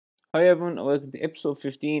Hi everyone, and welcome to episode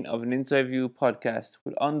 15 of an Inside View podcast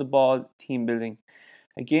with On the Ball Team Building.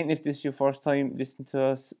 Again, if this is your first time listening to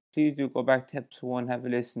us, please do go back to episode 1, have a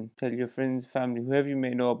listen, tell your friends, family, whoever you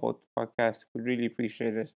may know about the podcast. We'd really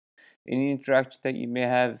appreciate it. Any interaction that you may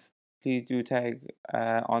have, please do tag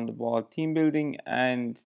On the Ball Team Building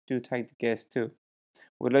and do tag the guest too.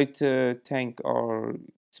 We'd like to thank our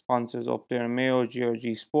sponsors up there, Mayo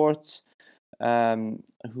GRG Sports,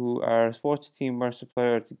 who are a sports team or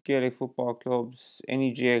supplier to Gaelic football clubs,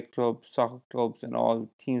 any GA clubs, soccer clubs, and all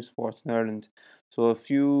team sports in Ireland. So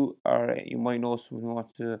if you might know someone who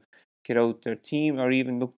wants to get out their team or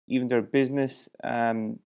even their business,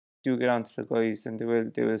 do get on to the guys and they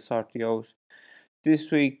will sort you out.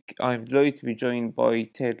 This week, I'm delighted to be joined by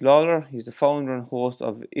Ted Lawler. He's the founder and host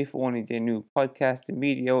of If Only They Knew podcast, the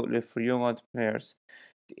media outlet for young entrepreneurs.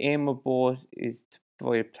 The aim of both is to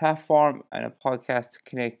provide a platform and a podcast to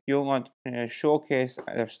connect young entrepreneurs, showcase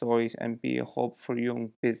their stories, and be a hub for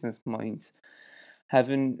young business minds.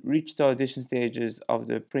 Having reached the audition stages of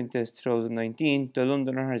the Apprentice 2019, the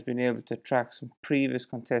Londoner has been able to attract some previous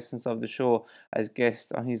contestants of the show as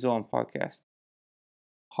guests on his own podcast.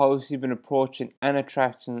 How has he been approaching and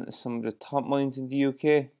attracting some of the top minds in the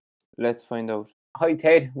UK? Let's find out. Hi,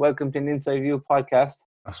 Ted. Welcome to an Inside View podcast.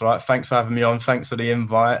 That's right. Thanks for having me on. Thanks for the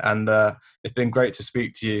invite, and it's been great to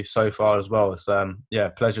speak to you so far as well. It's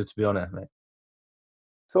pleasure to be on it, mate.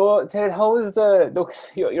 So, Ted, how is look?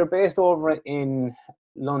 You're based over in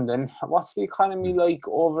London. What's the economy like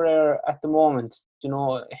over there at the moment? Do you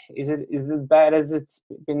know, is it as bad as it's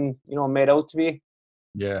been, made out to be?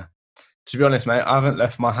 Yeah. To be honest, mate, I haven't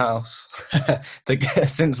left my house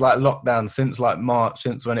since like lockdown, since like March,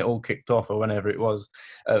 since when it all kicked off or whenever it was.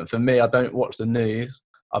 For me, I don't watch the news.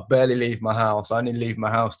 I barely leave my house. I only leave my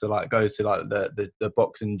house to like go to like the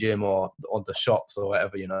boxing gym or the shops or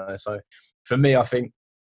whatever, you know. So for me, I think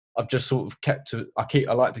I've just sort of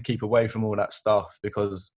I like to keep away from all that stuff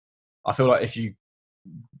because I feel like if you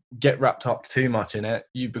get wrapped up too much in it,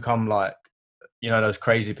 you become like, you know, those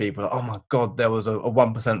crazy people. Like, oh my God, there was a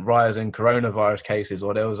 1% rise in coronavirus cases,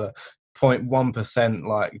 or there was a 0.1%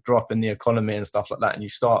 like drop in the economy and stuff like that. And you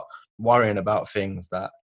start worrying about things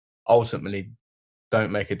that ultimately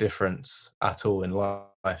don't make a difference at all in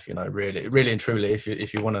life, you know, really and truly, if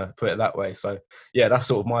you want to put it that way. So yeah, that's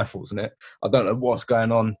sort of my thoughts on it. I don't know what's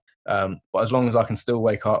going on, but as long as I can still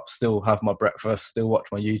wake up, still have my breakfast, still watch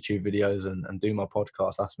my YouTube videos and do my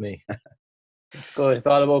podcast, that's me. It's good. It's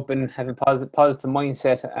all about having positive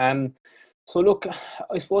mindset. So look,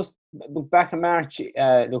 I suppose back in March,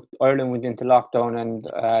 look, Ireland went into lockdown and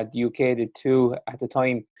the UK did too at the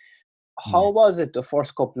time. How was it the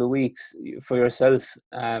first couple of weeks for yourself?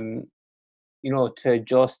 To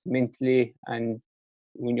adjust mentally and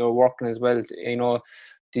when you're working as well.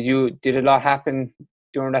 Did a lot happen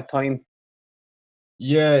during that time?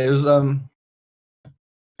 Yeah, it was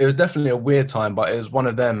definitely a weird time, but it was one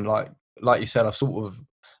of them, like you said,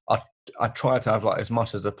 I try to have like as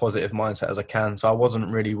much as a positive mindset as I can. So I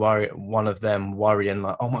wasn't really worrying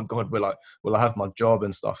like, oh my God, will I have my job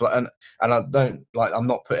and stuff. Like, and I don't like, I'm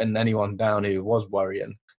not putting anyone down who was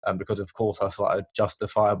worrying, because of course that's like a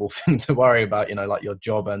justifiable thing to worry about, you know, like your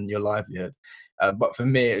job and your livelihood. But for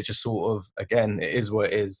me, it's just sort of, again, it is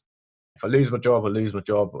what it is. If I lose my job, I lose my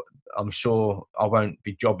job. I'm sure I won't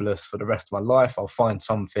be jobless for the rest of my life. I'll find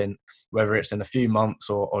something, whether it's in a few months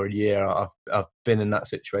or a year. I've been in that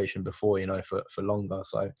situation before, you know, for longer.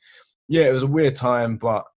 So yeah, it was a weird time,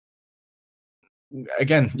 but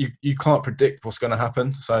again, you can't predict what's going to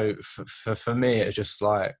happen. So for me, it's just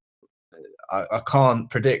like, I can't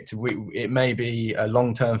predict. It may be a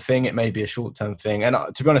long-term thing. It may be a short-term thing. And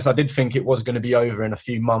to be honest, I did think it was going to be over in a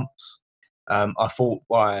few months. I thought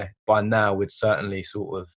by now we'd certainly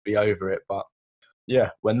sort of be over it, but yeah,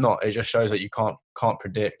 we're not. It just shows that you can't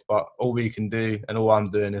predict. But all we can do, and all I'm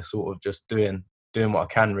doing, is sort of just doing what I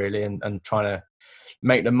can really, and trying to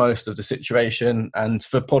make the most of the situation. And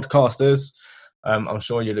for podcasters, I'm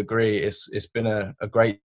sure you'll agree, it's been a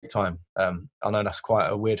great time. I know that's quite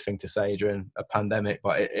a weird thing to say during a pandemic,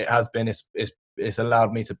 but it has been. It's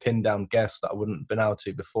allowed me to pin down guests that I wouldn't have been able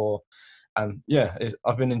to before. And yeah,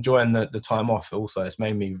 I've been enjoying the time off. Also, it's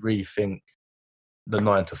made me rethink the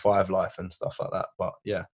 9 to 5 life and stuff like that. But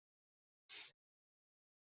yeah.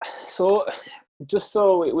 So, just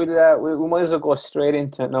so we might as well go straight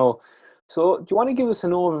into it now. So, do you want to give us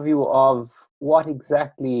an overview of what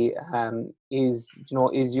exactly is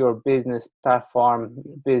your business platform,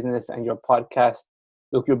 business and your podcast?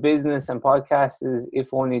 Look, your business and podcast is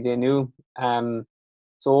If Only They Knew.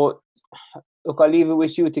 So, look, I'll leave it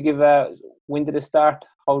with you to give when did it start,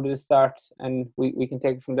 how did it start, and we can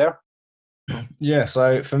take it from there. Yeah,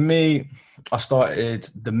 so for me, I started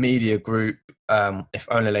the media group, If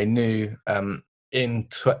Only They Knew, in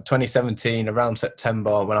 2017, around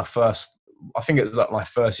September, when I think it was like my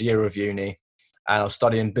first year of uni, and I was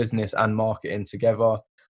studying business and marketing together.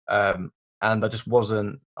 Um, and I just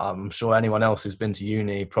wasn't, I'm sure anyone else who's been to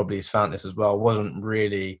uni probably has found this as well, wasn't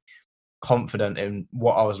really confident in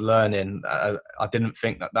what I was learning. I didn't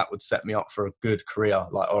think that that would set me up for a good career,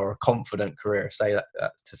 like, or a confident career, say that,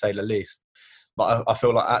 to say the least. But I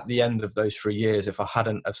feel like at the end of those 3 years, if I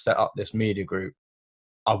hadn't have set up this media group,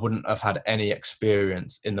 I wouldn't have had any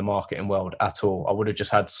experience in the marketing world at all. I would have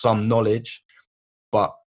just had some knowledge,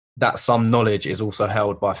 but that some knowledge is also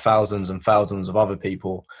held by thousands and thousands of other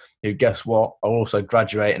people who, guess what, are also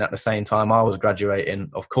graduating at the same time I was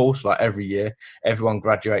graduating. Of course, like every year, everyone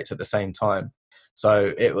graduates at the same time.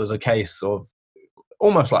 So it was a case of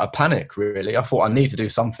almost like a panic, really. I thought I need to do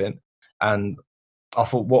something. And I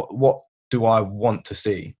thought, what do I want to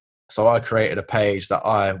see? So I created a page that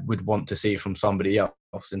I would want to see from somebody else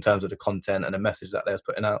in terms of the content and the message that they was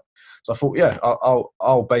putting out. So I thought, yeah,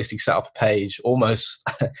 I'll basically set up a page almost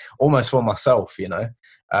almost for myself, you know.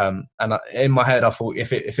 And in my head, I thought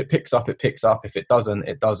if it picks up, it picks up. If it doesn't,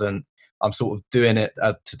 it doesn't. I'm sort of doing it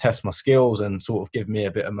to test my skills and sort of give me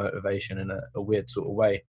a bit of motivation in a weird sort of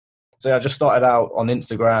way. So I just started out on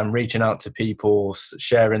Instagram, reaching out to people,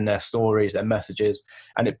 sharing their stories, their messages,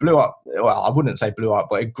 and it blew up. Well, I wouldn't say blew up,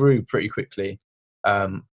 but it grew pretty quickly.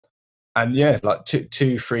 Um, and yeah, like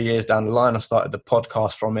 3 years down the line, I started the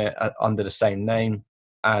podcast from it under the same name.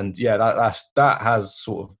 And yeah, that has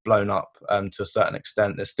sort of blown up to a certain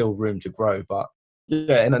extent. There's still room to grow, but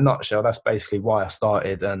yeah, in a nutshell, that's basically why I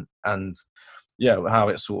started and yeah, how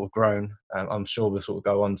it's sort of grown. I'm sure we'll sort of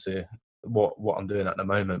go on to what I'm doing at the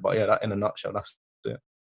moment. But yeah, that in a nutshell, that's it.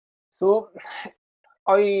 So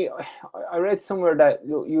I I read somewhere that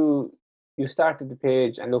you started the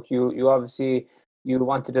page, and look, you obviously you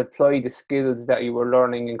wanted to apply the skills that you were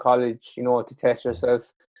learning in college, to test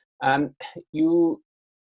yourself. You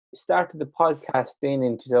started the podcast then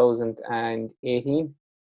in 2018,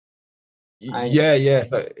 and Yeah.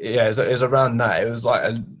 So yeah, it was around that. It was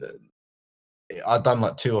like I'd done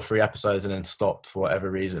like 2 or 3 episodes and then stopped for whatever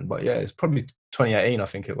reason. But yeah, it's probably 2018, I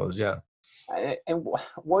think it was. Yeah.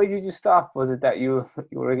 why did you stop? Was it that you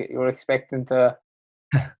were expecting to,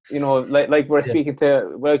 like we're Yeah. speaking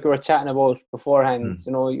to, like we were chatting about beforehand,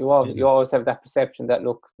 Mm. you always have that perception that,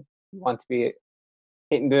 look, you want to be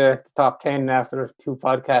hitting the top 10 after 2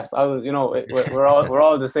 podcasts. We're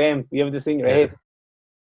all the same. You have this in your Yeah. head.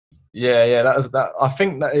 Yeah. That was that. I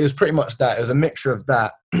think that it was pretty much that. It was a mixture of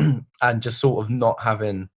that and just sort of not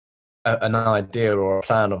having an idea or a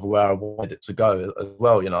plan of where I wanted it to go as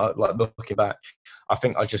well. Like looking back, I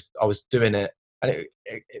think I was doing it, and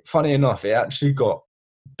funny enough, it actually got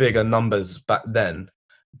bigger numbers back then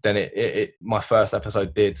than my first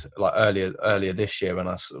episode did, like earlier this year when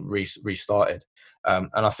I restarted. And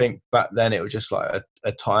I think back then it was just like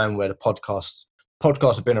a time where the podcasts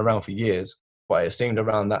have been around for years, but it seemed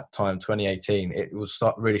around that time, 2018, it was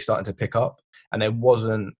really starting to pick up, and it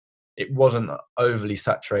wasn't an overly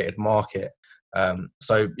saturated market.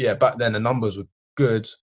 So yeah, back then the numbers were good.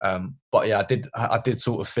 But yeah, I did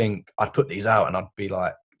sort of think I'd put these out and I'd be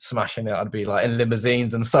like smashing it. I'd be like in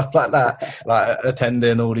limousines and stuff like that, like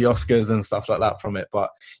attending all the Oscars and stuff like that from it. But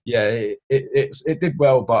yeah, it did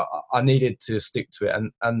well, but I needed to stick to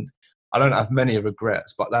it, and I don't have many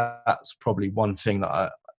regrets. But that's probably one thing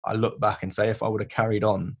that I look back and say, if I would have carried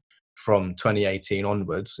on from 2018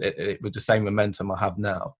 onwards, it with the same momentum I have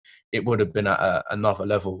now, it would have been at another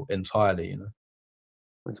level entirely.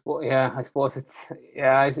 I suppose I suppose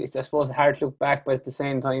it's hard to look back, but at the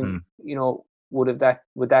same time, Mm, would that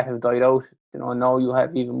have died out? Now you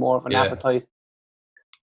have even more of an yeah, appetite.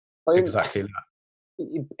 I'm, exactly.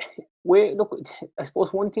 Wait, look, I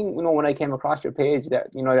suppose one thing, when I came across your page, that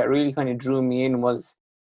that really kind of drew me in was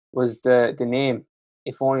the name.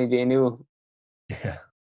 If only they knew. Yeah,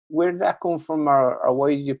 Where did that come from, or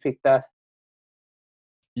why did you pick that?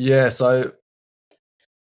 yeah. So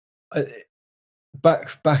uh,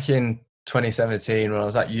 back in 2017 when I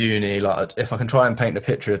was at uni, like if I can try and paint the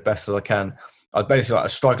picture as best as I can, I was basically like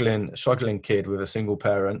a struggling kid with a single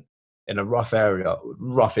parent in a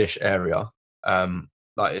roughish area.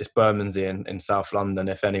 Like it's Bermondsey in South London.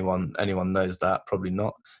 If anyone knows that, probably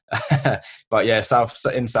not. But yeah,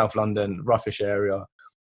 in South London, roughish area.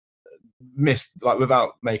 Missed, like,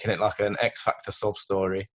 without making it like an X Factor sob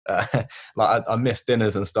story. Like I missed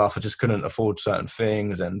dinners and stuff. I just couldn't afford certain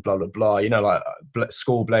things and blah blah blah. Like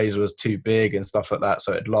school blazer was too big and stuff like that,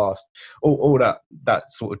 so it'd last. All that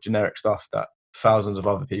sort of generic stuff that thousands of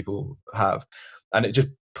other people have, and it just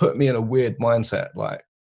put me in a weird mindset. Like,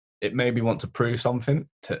 it made me want to prove something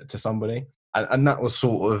to somebody. And that was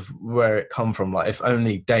sort of where it come from. Like, if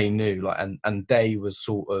only they knew, like, and they was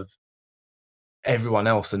sort of everyone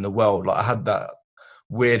else in the world. Like, I had that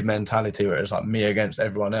weird mentality where it's like me against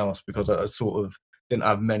everyone else, because I sort of didn't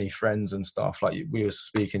have many friends and stuff. Like, we were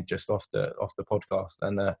speaking just off the podcast,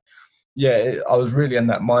 and I was really in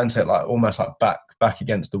that mindset, like almost like back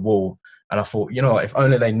against the wall. And I thought, you know what, if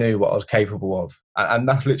only they knew what I was capable of. And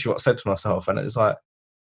that's literally what I said to myself. And it's like,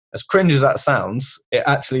 as cringe as that sounds, it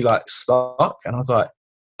actually like stuck. And I was like,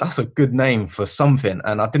 that's a good name for something.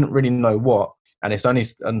 And I didn't really know what. And it's only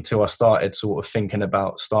until I started sort of thinking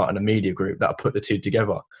about starting a media group that I put the two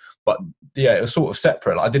together. But yeah, it was sort of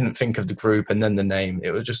separate. Like, I didn't think of the group and then the name.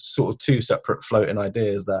 It was just sort of two separate floating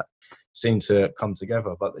ideas that seemed to come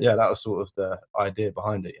together. But yeah, that was sort of the idea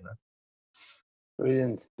behind it, you know.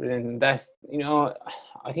 Brilliant. And that's,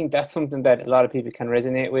 I think that's something that a lot of people can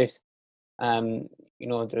resonate with.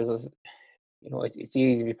 There's it's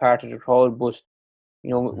easy to be part of the crowd, but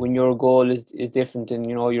when your goal is different and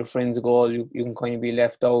your friend's goal, you can kind of be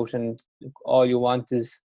left out, and all you want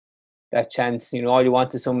is that chance. All you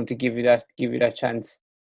want is someone to give you that chance.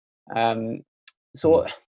 So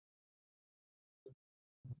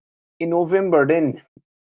in November then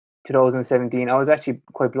 2017, I was actually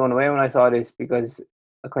quite blown away when I saw this, because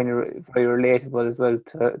I kind of very relatable as well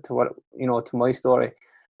to what to my story.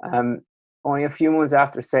 Only a few months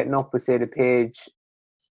after setting up, say, the page,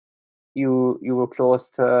 you were close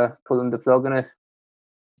to pulling the plug on it.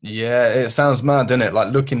 Yeah, it sounds mad, doesn't it?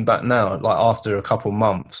 Like, looking back now, like after a couple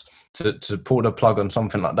months, to pull the plug on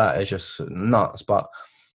something like that is just nuts. But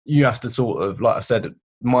you have to sort of, like I said,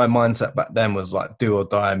 my mindset back then was like do or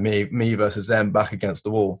die, me versus them, back against the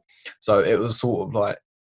wall. So it was sort of like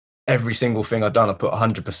every single thing I'd done, I put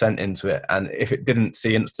 100% into it. And if it didn't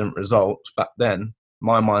see instant results back then,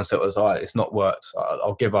 my mindset was, all right, it's not worked.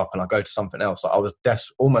 I'll give up and I'll go to something else. Like, I was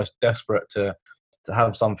almost desperate to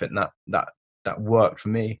have something that worked for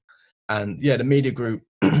me. And yeah, the media group,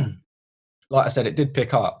 like I said, it did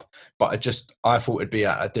pick up, but I thought it'd be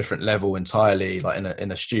at a different level entirely, like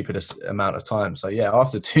in a stupid amount of time. So yeah,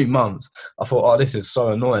 after 2 months, I thought, oh, this is so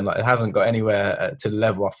annoying. Like, it hasn't got anywhere to the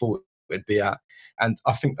level I thought it'd be at. And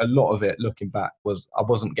I think a lot of it, looking back, was I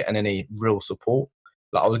wasn't getting any real support.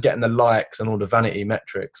 Like, I was getting the likes and all the vanity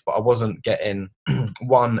metrics, but I wasn't getting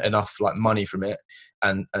enough like money from it,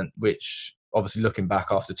 and which obviously, looking back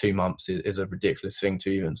after 2 months, is a ridiculous thing to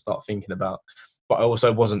even start thinking about. But I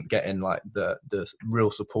also wasn't getting like the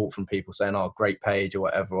real support from people saying, oh, great page or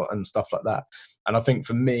whatever, and stuff like that. And I think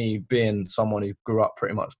for me, being someone who grew up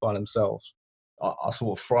pretty much by themselves, I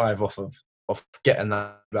sort of thrive off getting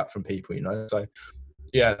that back from people, you know. So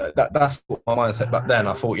yeah, that's my mindset back then.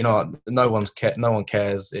 I thought, no one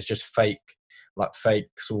cares. It's just fake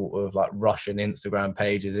sort of like Russian Instagram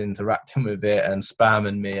pages interacting with it and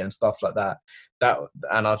spamming me and stuff like that.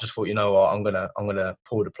 And I just thought, you know what, I'm gonna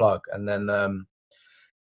pull the plug. And then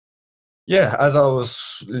as I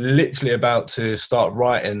was literally about to start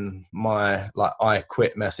writing my like I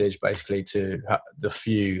quit message, basically, to the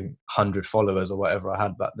few hundred followers or whatever I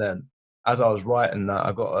had back then, as I was writing that,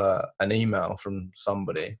 I got an email from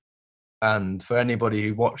somebody. And for anybody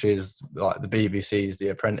who watches like the BBC's The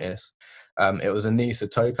Apprentice, it was Anissa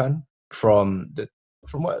Topan from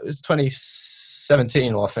what, it was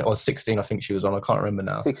 2017 or 16, I think she was on. I can't remember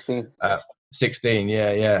now. 16. 16,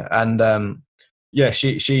 yeah. And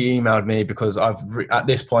she emailed me because at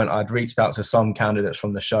this point I'd reached out to some candidates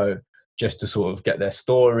from the show just to sort of get their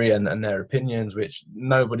story and their opinions, which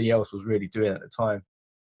nobody else was really doing at the time.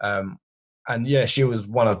 And yeah, she was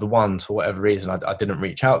one of the ones, for whatever reason, I didn't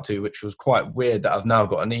reach out to, which was quite weird that I've now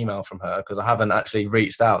got an email from her, because I haven't actually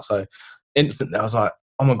reached out. So instantly I was like,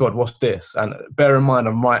 oh my God, what's this? And bear in mind,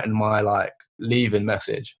 I'm writing my like leaving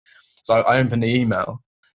message. So I opened the email,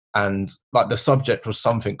 and like the subject was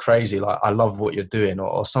something crazy, like, I love what you're doing,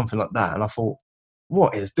 or something like that. And I thought,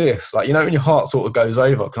 what is this? Like, when your heart sort of goes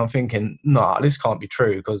over, because I'm thinking, nah, this can't be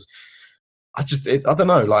true, because I don't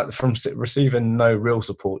know, like, from receiving no real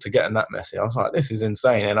support to getting that message, I was like, this is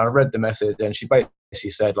insane. And I read the message, and she basically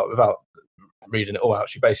said, like, without reading it all out,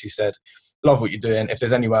 she basically said, love what you're doing. If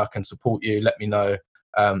there's any way I can support you, let me know.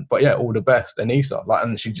 But yeah, all the best, Anissa. Like,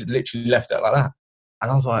 and she just literally left it like that.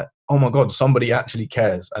 And I was like, oh my God, somebody actually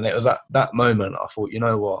cares. And it was at that moment I thought, you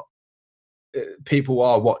know what? People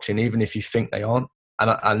are watching, even if you think they aren't.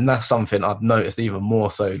 And that's something I've noticed even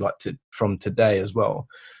more so, like, from today as well.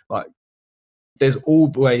 Like, there's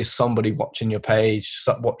always somebody watching your page,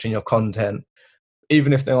 watching your content.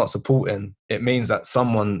 Even if they aren't supporting, it means that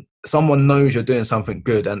someone knows you're doing something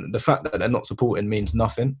good. And the fact that they're not supporting means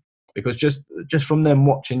nothing. because just from them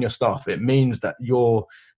watching your stuff, it means that you're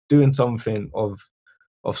doing something of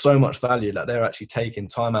so much value that they're actually taking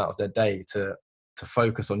time out of their day to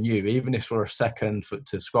focus on you, even if for a second,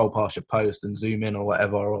 to scroll past your post and zoom in or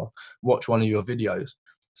whatever, or watch one of your videos.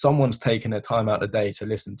 Someone's taking their time out of the day to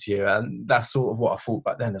listen to you, and that's sort of what I thought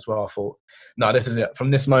back then as well. I thought, no, this is it. From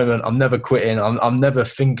this moment, I'm never quitting. I'm never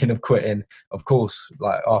thinking of quitting. Of course,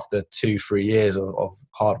 like after 2-3 years of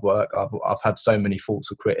hard work, I've had so many thoughts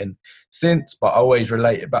of quitting since, but I always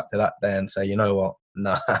relate it back to that day and say, you know what,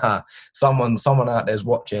 nah, someone out there's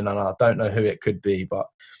watching, and I don't know who it could be, but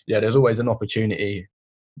yeah, there's always an opportunity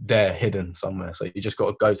there hidden somewhere. So you just got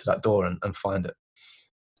to go to that door and find it.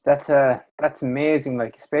 That's amazing.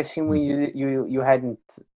 Like, especially when you hadn't,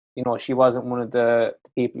 she wasn't one of the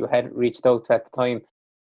people you had reached out to at the time.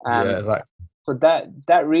 Yeah, exactly. So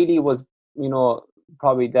that really was,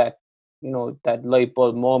 probably that, that light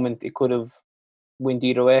bulb moment. It could have went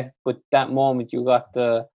either way, but that moment you got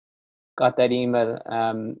that email.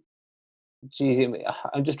 Geez,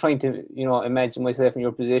 I'm just trying to, imagine myself in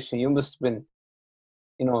your position. You must have been,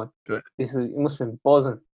 Good. you must have been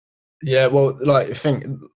buzzing. Yeah, well, like, I think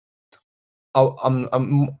I'm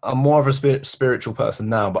more of a spiritual person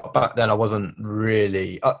now, but back then I wasn't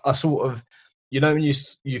really. I sort of, when you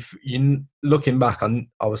looking back,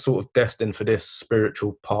 I was sort of destined for this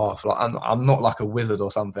spiritual path. Like, I'm not like a wizard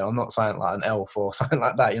or something. I'm not saying like an elf or something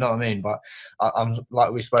like that. You know what I mean? But I'm like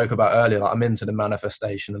we spoke about earlier. Like, I'm into the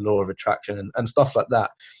manifestation, the law of attraction, and stuff like that.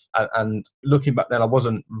 And looking back then, I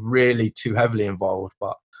wasn't really too heavily involved,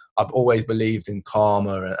 but I've always believed in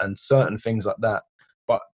karma and certain things like that.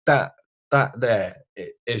 But that there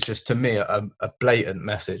is just, to me, a blatant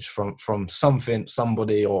message from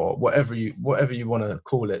somebody, or whatever you want to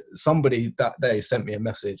call it. Somebody that day sent me a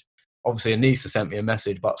message. Obviously Anissa sent me a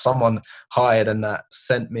message, but someone higher than that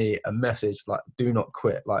sent me a message like, do not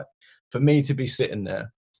quit. Like, for me to be sitting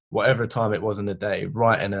there, whatever time it was in the day,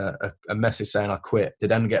 writing a message saying I quit, to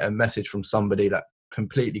then get a message from somebody that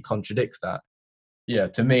completely contradicts that, yeah,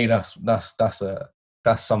 to me that's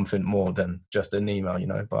something more than just an email,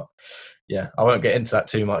 but yeah, I won't get into that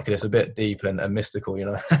too much because it's a bit deep and mystical,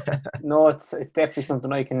 No, it's definitely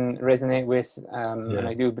something I can resonate with, and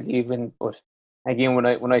I do believe in. But again,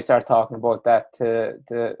 when I start talking about that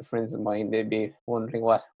to friends of mine, they'd be wondering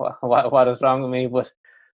what is wrong with me. But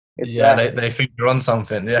it's they think you're on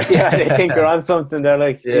something. Yeah, they think you're on something. They're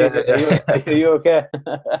like, yeah, are you okay?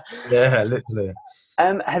 Yeah, literally.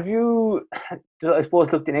 Have you? I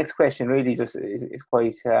suppose. Look, the next question really just is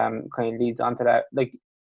quite kind of leads onto that. Like,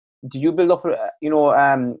 did you build up a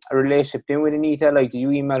relationship then with Anita? Like, do you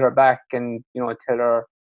email her back and tell her,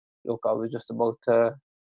 look, I was just about to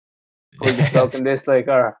pull the plug in this, like,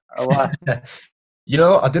 or what? I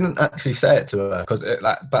didn't actually say it to her because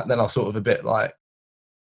like back then I was sort of a bit like,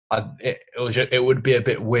 it would be a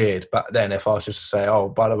bit weird back then if I was just to say, oh,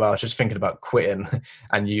 by the way, I was just thinking about quitting,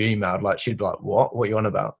 and you emailed. Like, she'd be like, what are you on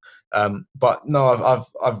about? But no,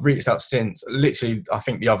 I've reached out since, literally I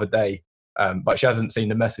think the other day, but she hasn't seen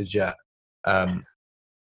the message yet.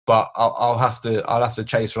 But I'll have to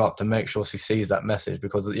chase her up to make sure she sees that message,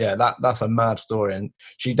 because yeah, that's a mad story, and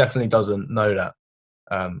she definitely doesn't know that.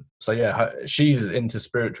 So yeah, she's into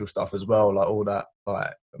spiritual stuff as well, like all that,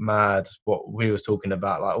 like mad, what we was talking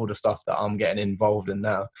about, like all the stuff that I'm getting involved in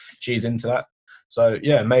now. She's into that. So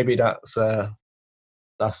yeah, maybe that's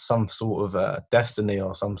some sort of destiny,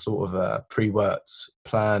 or some sort of a pre-worked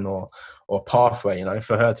plan or pathway,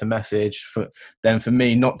 for her to message, for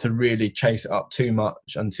me not to really chase it up too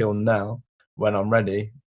much until now when I'm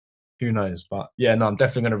ready. Who knows? But yeah, no, I'm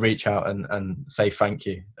definitely going to reach out and say thank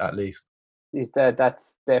you at least.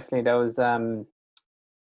 That's definitely, that was that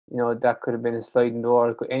could have been a sliding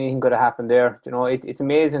door. Anything could have happened there. It's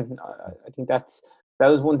amazing. I think that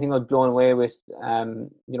was one thing I was blown away with.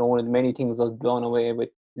 One of the many things I was blown away with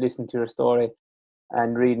listening to your story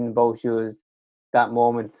and reading about you is that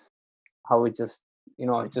moment, how it just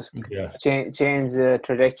changed the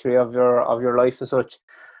trajectory of your life as such.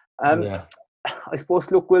 Yeah. I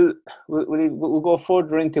suppose. Look, we'll go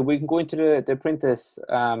further into. We can go into the apprentice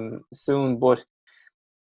soon, but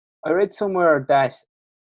I read somewhere that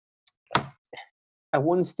at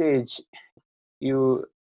one stage it's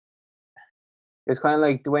kind of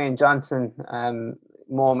like Dwayne Johnson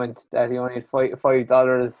moment, that he only had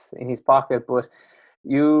 $5 in his pocket, but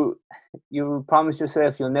you promised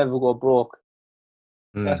yourself you'll never go broke.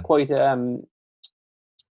 That's quite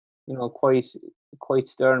quite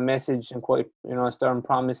stern message, and quite stern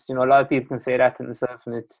promise. A lot of people can say that to themselves,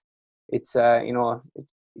 and it's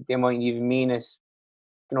they might even mean it.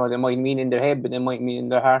 They might mean in their head, but they might mean in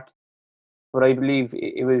their heart. But I believe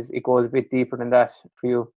it goes a bit deeper than that for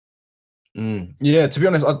you. Yeah, to be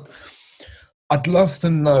honest, I'd love to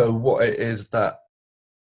know what it is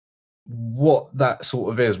what that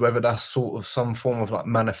sort of is, whether that's sort of some form of like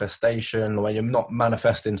manifestation where you're not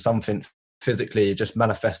manifesting something physically, you're just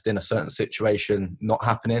manifesting a certain situation not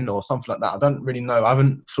happening or something like that. I don't really know. I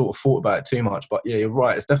haven't sort of thought about it too much, but yeah, you're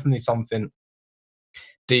right. It's definitely something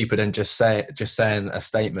deeper than just saying a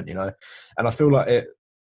statement, you know. And I feel like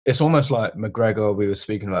it's almost like McGregor we were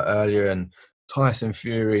speaking about earlier, and Tyson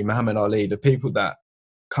Fury, Muhammad Ali, the people that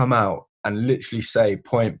come out and literally say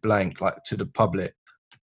point blank, like to the public,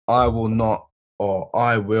 I will not, or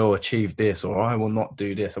I will achieve this, or I will not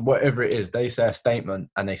do this, or whatever it is. They say a statement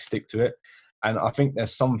and they stick to it, and I think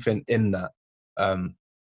there's something in that.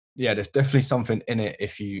 Yeah, there's definitely something in it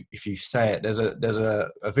if you say it. There's a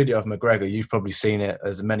video of McGregor. You've probably seen it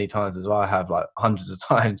as many times as I have, like hundreds of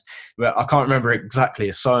times. But I can't remember it exactly.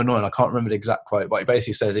 It's so annoying. I can't remember the exact quote, but he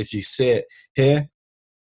basically says if you see it here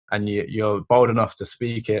and you're bold enough to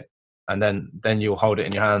speak it, and then you'll hold it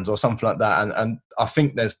in your hands or something like that. And I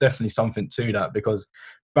think there's definitely something to that, because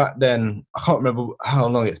back then I can't remember how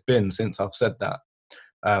long it's been since I've said that.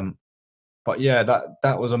 Um, but yeah,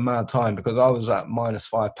 that was a mad time because I was at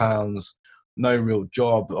 -5 pounds, no real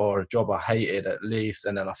job, or a job I hated at least.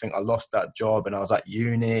 And then I think I lost that job and I was at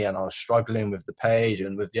uni and I was struggling with the page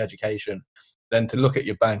and with the education. Then to look at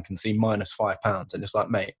your bank and see -5 pounds, and it's like,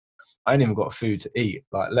 mate, I ain't even got food to eat,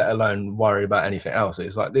 like let alone worry about anything else.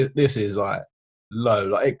 It's like this is like low.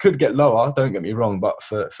 Like it could get lower, don't get me wrong, but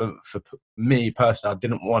for me personally, I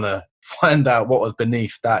didn't want to find out what was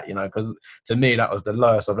beneath that, you know, because to me that was the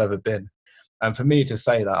lowest I've ever been. And for me to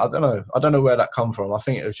say that, I don't know where that come from. I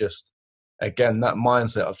think it was just, again, that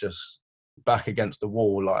mindset of just back against the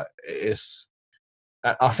wall. Like it's,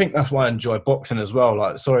 I think that's why I enjoy boxing as well.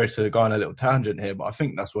 Like, sorry to go on a little tangent here, but I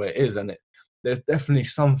think that's where it is. And there's definitely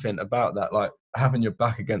something about that, like having your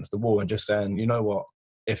back against the wall and just saying, you know what,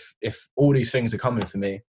 if all these things are coming for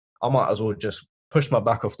me, I might as well just push my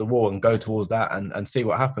back off the wall and go towards that and see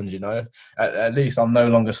what happens, you know. At least I'm no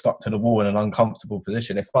longer stuck to the wall in an uncomfortable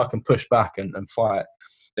position. If I can push back and fight,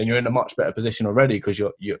 then you're in a much better position already, because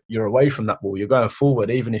you're away from that wall. You're going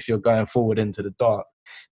forward, even if you're going forward into the dark,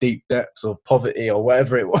 deep depths of poverty or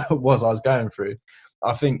whatever it was I was going through.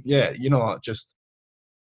 I think, yeah, you know what, just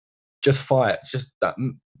fight, just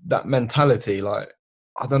that mentality. Like,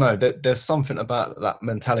 I don't know, there's something about that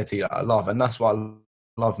mentality that I love, and that's why I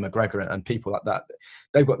love McGregor and people like that.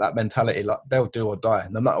 They've got that mentality, like they'll do or die,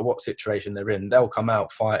 no matter what situation they're in. They'll come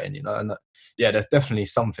out fighting, you know. And that, yeah, there's definitely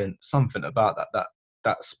something about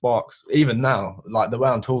that sparks. Even now, like the way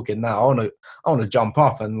I'm talking now, I want to jump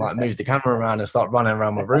up and like move the camera around and start running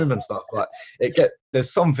around my room and stuff. Like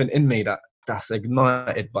there's something in me that's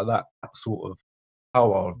ignited by that sort of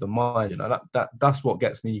power of the mind, you know. That's what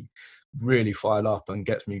gets me really fired up and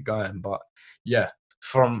gets me going. But yeah,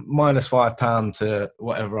 from -5 pound to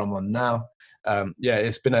whatever I'm on now, yeah,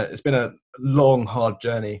 it's been a long, hard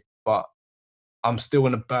journey, but I'm still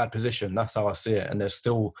in a bad position. That's how I see it. And there's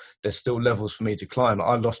still levels for me to climb.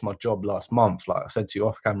 I lost my job last month, like I said to you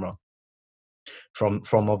off camera, from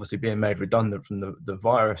obviously being made redundant from the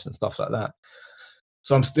virus and stuff like that.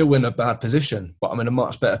 So I'm still in a bad position, but I'm in a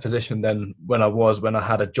much better position than when I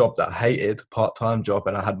had a job that I hated, part-time job,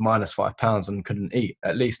 and I had -5 pounds and couldn't eat.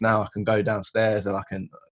 At least now I can go downstairs and I can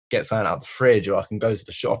get something out of the fridge, or I can go to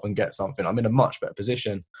the shop and get something. I'm in a much better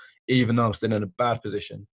position, even though I'm still in a bad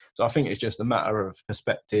position. So I think it's just a matter of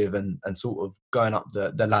perspective and sort of going up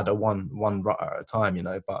the ladder one rut at a time, you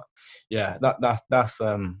know. But yeah,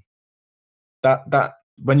 that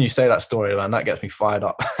when you say that story, man, that gets me fired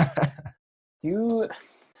up. Do you?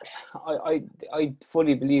 I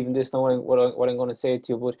fully believe in this now. What I'm going to say to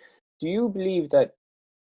you, but do you believe that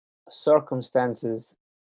circumstances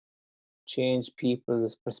change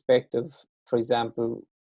people's perspective? For example,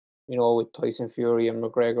 you know, with Tyson Fury and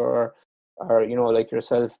McGregor, or you know, like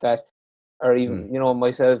yourself, that, or even, Mm. you know,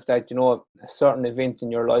 myself, that, you know, a certain event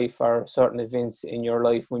in your life or certain events in your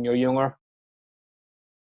life when you're younger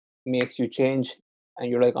makes you change,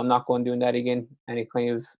 and you're like, I'm not going doing that again, and it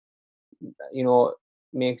kind of, you know,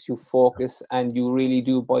 makes you focus, and you really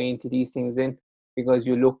do buy into these things then, because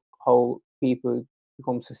you look how people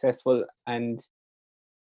become successful, and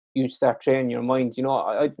you start training your mind. You know,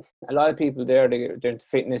 a lot of people there, they're into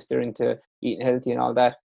fitness, they're into eating healthy and all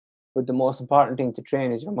that, but the most important thing to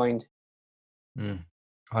train is your mind.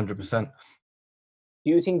 100%.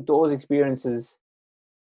 Do you think those experiences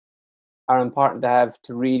are important to have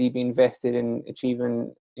to really be invested in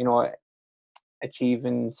achieving, you know,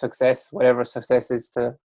 achieving success, whatever success is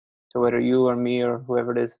to whether you or me or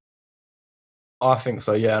whoever it is? I think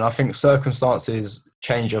so, yeah. And I think circumstances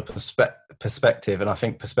change your perspective, and I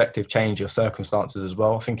think perspective change your circumstances as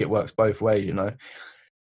well. I think it works both ways, you know.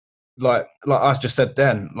 Like I just said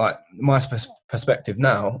then, like my perspective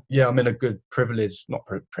now, yeah, I'm in a good privilege, not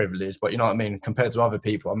privilege, but you know what I mean, compared to other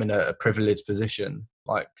people, I'm in a privileged position,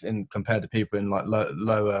 like in compared to people in like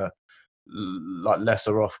lower, like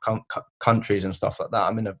lesser off countries and stuff like that.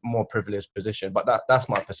 I'm in a more privileged position, but that's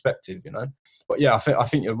my perspective, you know. But yeah, I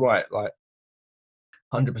think you're right, like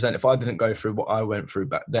 100%. If I didn't go through what I went through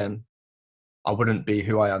back then, I wouldn't be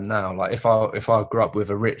who I am now. Like if I grew up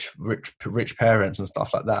with a rich parents and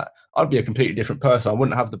stuff like that, I'd be a completely different person. I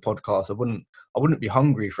wouldn't have the podcast. I wouldn't be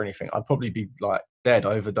hungry for anything. I'd probably be like dead,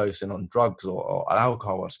 overdosing on drugs or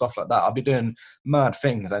alcohol and stuff like that. I'd be doing mad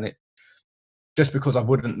things, and it just because I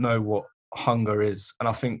wouldn't know what hunger is. And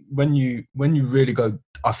I think when you really go,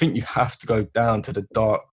 I think you have to go down to the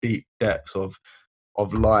dark, deep depths of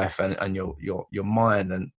life and your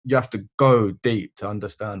mind, and you have to go deep to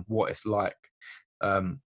understand what it's like,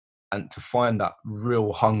 and to find that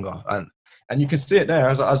real hunger, and you can see it there.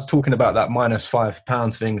 As I was talking about that -5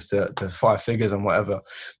 pounds things to 5 figures and whatever,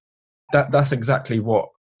 that's exactly what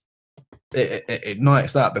it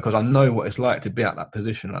ignites that, because I know what it's like to be at that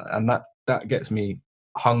position, and that gets me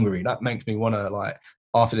hungry. That makes me want to, like,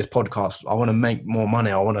 after this podcast, I want to make more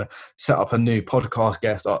money. I want to set up a new podcast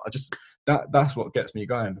guest. I just that's what gets me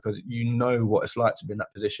going, because you know what it's like to be in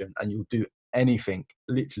that position, and you'll do anything,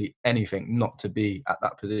 literally anything, not to be at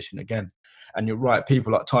that position again. And you're right,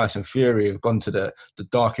 people like Tyson Fury have gone to the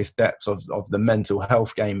darkest depths of the mental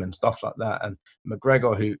health game and stuff like that. And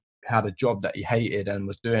McGregor, who had a job that he hated and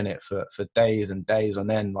was doing it for days and days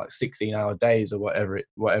on end, like 16-hour days or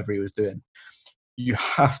whatever he was doing. You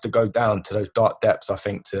have to go down to those dark depths, I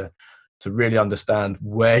think, to really understand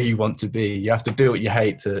where you want to be. You have to do what you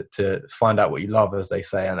hate to find out what you love, as they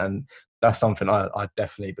say. And that's something I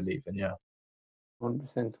definitely believe in, yeah.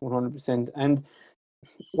 100%, 100%. And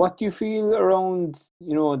what do you feel around,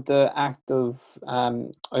 the act of,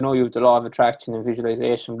 I know you have the law of attraction and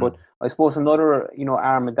visualization, but I suppose another,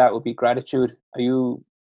 arm of that would be gratitude.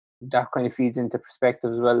 That kind of feeds into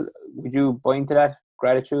perspective as well. Would you buy into that,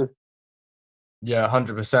 gratitude? Yeah,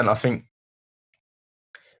 100%. I think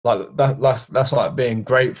like that's like being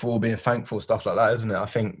grateful, being thankful, stuff like that, isn't it? I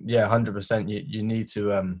think, yeah, 100%. You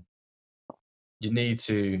need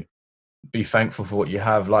to be thankful for what you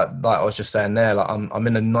have. Like I was just saying there, like I'm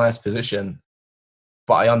in a nice position,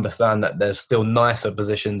 but I understand that there's still nicer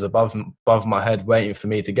positions above my head waiting for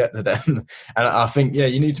me to get to them. And I think, yeah,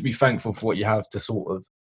 you need to be thankful for what you have to sort of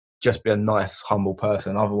just be a nice, humble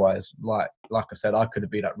person. Otherwise, like I said, I could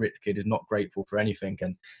have been that rich kid who's not grateful for anything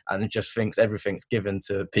and just thinks everything's given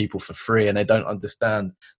to people for free, and they don't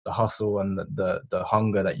understand the hustle and the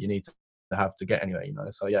hunger that you need to have to get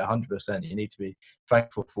anywhere, So yeah, 100%. You need to be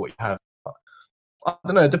thankful for what you have. I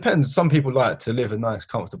don't know, it depends. Some people like to live a nice,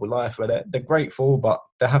 comfortable life where they're grateful, but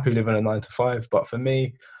they're happy living a 9 to 5. But for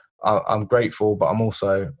me, I'm grateful, but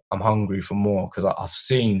I'm hungry for more, because I've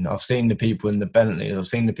seen the people in the Bentleys, I've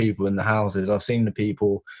seen the people in the houses, I've seen the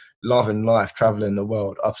people loving life, traveling the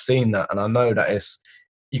world. I've seen that, and I know that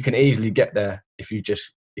you can easily get there if you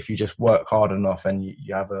just work hard enough and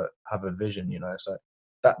you have a vision, So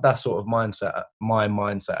that's sort of my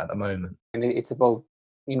mindset at the moment. And it's about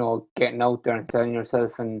getting out there and selling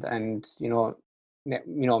yourself, and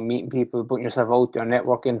meeting people, putting yourself out there,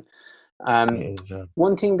 networking.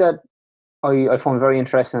 One thing that I found very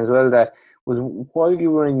interesting as well, that was while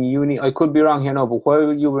you were in uni, I could be wrong here now, but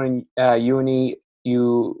while you were in uni,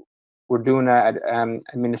 you were doing an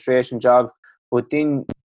administration job, but then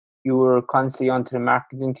you were constantly onto the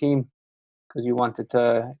marketing team because you wanted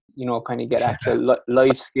to, kind of get actual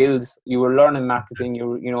life skills. You were learning marketing, you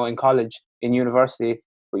were, in college, in university,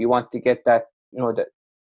 but you want to get that,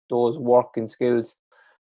 those working skills.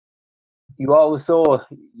 You always saw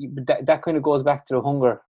that kind of goes back to the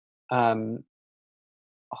hunger.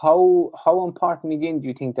 How important again do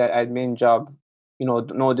you think that admin job?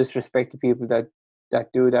 No disrespect to people that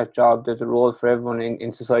do that job. There's a role for everyone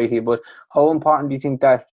in society, but how important do you think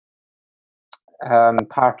that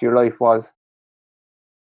part of your life was?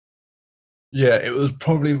 Yeah, it was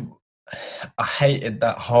probably. I hated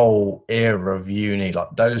that whole era of uni, like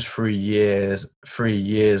those 3 years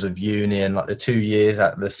of uni, and like the 2 years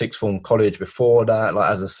at the sixth form college before that,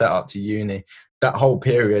 like as a setup to uni. That whole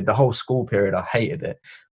period, the whole school period, I hated it.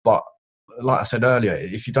 But like I said earlier,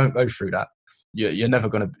 if you don't go through that, you're never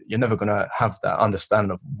gonna have that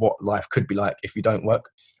understanding of what life could be like if you don't work.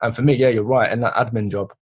 And for me, yeah, you're right. In that admin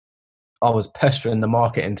job, I was pestering the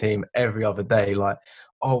marketing team every other day. Like,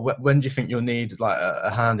 oh, when do you think you'll need like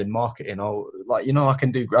a hand in marketing? Oh, like, I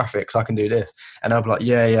can do graphics, I can do this. And I'll be like,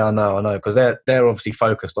 yeah, I know. Because they're obviously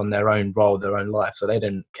focused on their own role, their own life. So they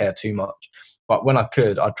didn't care too much. But when I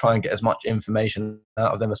could, I'd try and get as much information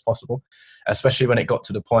out of them as possible, especially when it got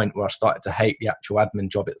to the point where I started to hate the actual admin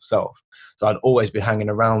job itself. So I'd always be hanging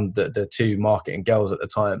around the two marketing girls at the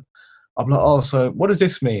time. I'd be like, oh, so what does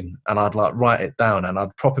this mean? And I'd like write it down, and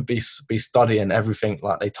I'd probably be studying everything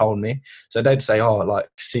like they told me. So they'd say, oh, like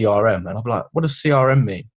CRM. And I'd be like, what does CRM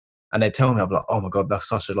mean? And they'd tell me, I'd be like, oh my God, that's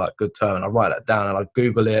such a like good term. And I'd write that down and I'd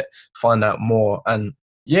Google it, find out more. And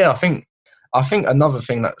yeah, I think another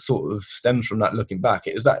thing that sort of stems from that, looking back,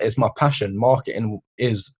 is that it's my passion. Marketing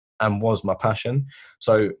is and was my passion.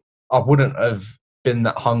 So I wouldn't have been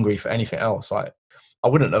that hungry for anything else. Like, I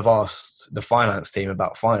wouldn't have asked the finance team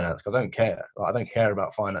about finance, because I don't care. Like, I don't care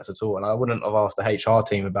about finance at all. And I wouldn't have asked the HR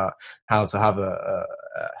team about how to have a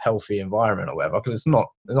healthy environment or whatever, because it's not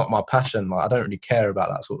my passion. Like, I don't really care about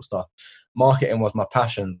that sort of stuff. Marketing was my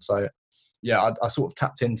passion. So yeah, I sort of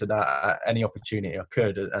tapped into that at any opportunity I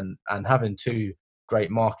could, and having two great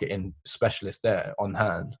marketing specialists there on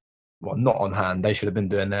hand. Well, not on hand. They should have been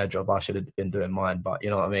doing their job. I should have been doing mine. But you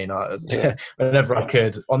know what I mean. Whenever I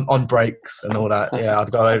could, on breaks and all that, yeah,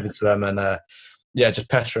 I'd go over to them and just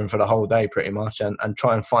pester them for the whole day, pretty much, and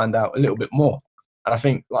try and find out a little bit more. And I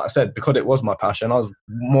think, like I said, because it was my passion, I was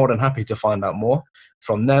more than happy to find out more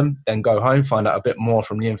from them, then go home, find out a bit more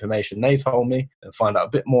from the information they told me, and find out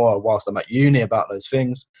a bit more whilst I'm at uni about those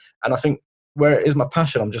things. And I think where it is my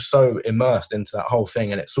passion, I'm just so immersed into that whole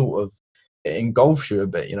thing, and it engulfs you a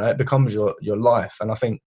bit, it becomes your life. And I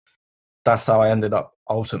think that's how I ended up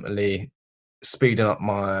ultimately speeding up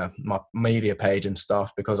my media page and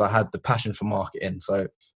stuff, because I had the passion for marketing. So,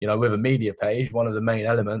 with a media page, one of the main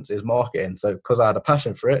elements is marketing. So because I had a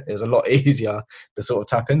passion for it, it was a lot easier to sort of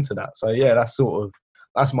tap into that. So yeah,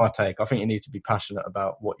 that's my take. I think you need to be passionate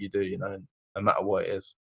about what you do, no matter what it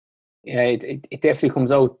is. Yeah, it definitely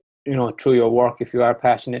comes out, through your work, if you are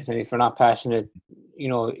passionate. And if you're not passionate,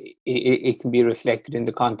 it can be reflected in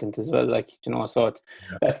the content as well. Like, so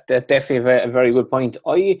that's definitely a very good point.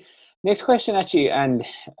 Next question, actually, and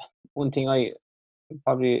one thing I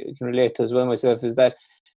probably can relate to as well myself, is that,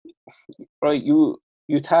 right, you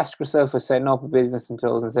tasked yourself with setting up a business in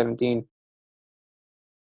 2017.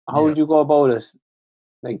 How did you go about it?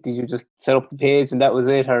 Like, did you just set up the page and that was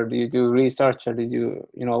it, or did you do research, or did you,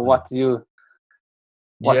 what do you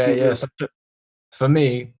do? So for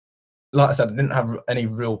me, like I said, I didn't have any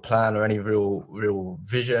real plan or any real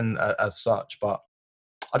vision as such, but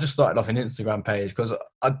I just started off an Instagram page, because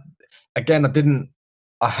I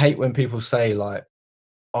hate when people say like,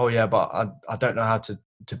 oh yeah, but I don't know how to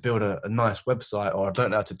build a nice website, or I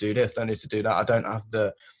don't know how to do this, don't need to do that. I don't have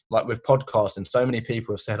like with podcasting, so many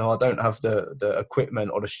people have said, oh, I don't have the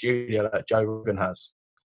equipment or the studio that Joe Rogan has.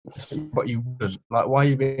 But you wouldn't. Like, why are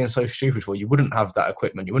you being so stupid for? You wouldn't have that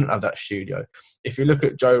equipment. You wouldn't have that studio. If you look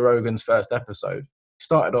at Joe Rogan's first episode, he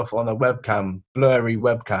started off on a webcam, blurry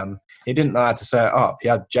webcam. He didn't know how to set it up. He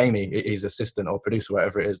had Jamie, his assistant or producer,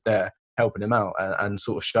 whatever it is, there helping him out and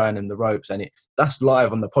sort of showing him the ropes. And that's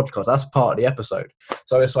live on the podcast. That's part of the episode.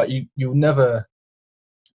 So it's like you'll never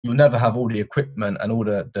have all the equipment and all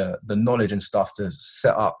the knowledge and stuff to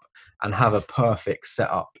set up and have a perfect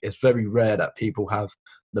setup. It's very rare that people have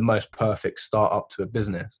the most perfect start up to a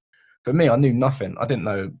business. For me, I knew nothing. I didn't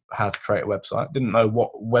know how to create a website. Didn't know what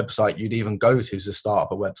website you'd even go to start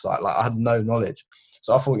up a website. Like, I had no knowledge.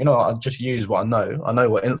 So I thought, I'll just use what I know. I know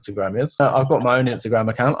what Instagram is. I've got my own Instagram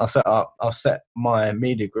account. I'll set my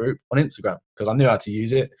media group on Instagram, because I knew how to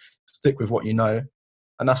use it. Stick with what you know.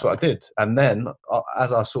 And that's what I did. And then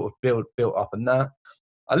as I sort of built up and that,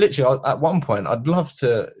 at one point, I'd love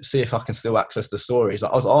to see if I can still access the stories.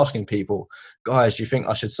 Like, I was asking people, guys, do you think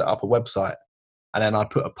I should set up a website? And then I'd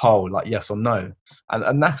put a poll, like yes or no.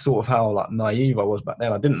 And that's sort of how like naive I was back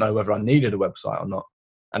then. I didn't know whether I needed a website or not.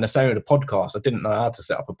 And the same with the podcast. I didn't know how to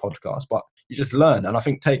set up a podcast, but you just learn. And I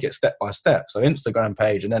think take it step by step. So Instagram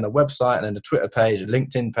page, and then a website, and then a Twitter page, a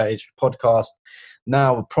LinkedIn page, podcast,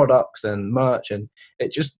 now products and merch. And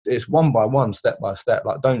it's one by one, step by step.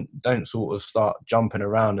 Like, don't sort of start jumping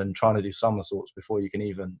around and trying to do somersaults before you can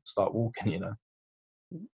even start walking,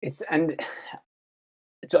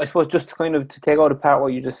 I suppose, just kind of to take out apart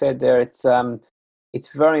what you just said there,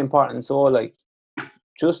 it's very important. So, like,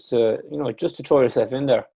 just to throw yourself in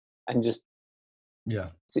there and just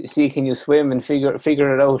see, can you swim, and figure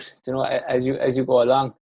it out, as you go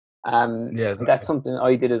along. Exactly. That's something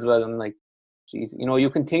I did as well. I'm like, geez, you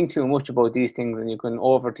can think too much about these things, and you can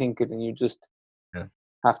overthink it, and you just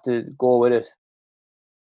have to go with it.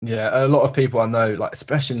 Yeah, a lot of people I know, like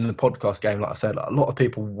especially in the podcast game, like I said, like, a lot of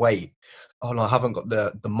people wait. Oh no, I haven't got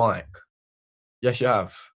the mic. Yes, you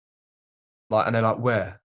have. Like, and they're like,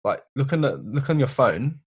 where? Like, look on your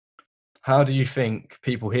phone. How do you think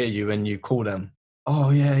people hear you when you call them? Oh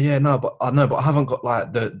yeah, yeah, no, but I know, but I haven't got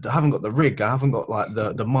like I haven't got the rig. I haven't got like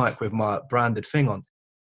the mic with my branded thing on.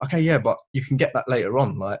 Okay, yeah, but you can get that later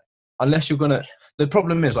on. Like, unless you're gonna. The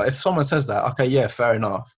problem is like if someone says that, okay, yeah, fair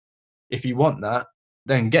enough. If you want that,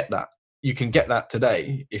 then get that. You can get that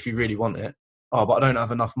today if you really want it. Oh, but I don't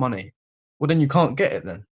have enough money. Well, then you can't get it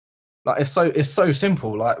then. Like it's so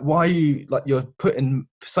simple. Like why are you like you're putting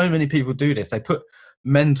so many people do this. They put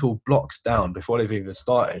mental blocks down before they've even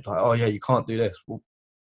started. Like, oh yeah, you can't do this. Well,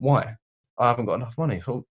 why? I haven't got enough money.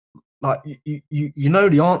 So like you know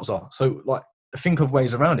the answer. So like think of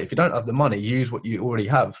ways around it. If you don't have the money, use what you already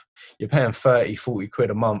have. You're paying 30, 40 quid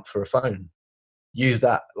a month for a phone. Use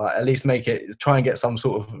that, like at least make it, try and get some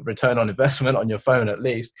sort of return on investment on your phone. At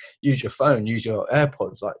least use your phone, use your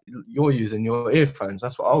AirPods, like you're using your earphones.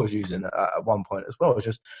 That's what I was using at one point as well.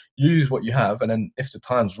 Just use what you have, and then if the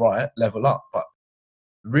time's right, level up. But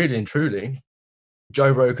really and truly, Joe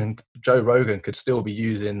Rogan could still be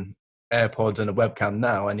using AirPods and a webcam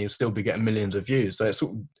now, and he'll still be getting millions of views. So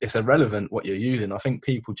it's irrelevant what you're using. I think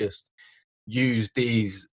people just use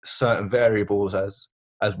these certain variables as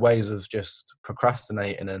ways of just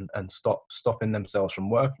procrastinating and stopping themselves from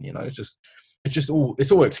working. You know, it's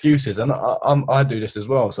all excuses, and I do this as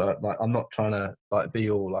well. So like I'm not trying to like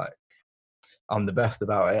be all like I'm the best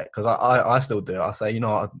about it, because I still do it. I say, you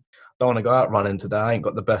know, I don't want to go out running today. I ain't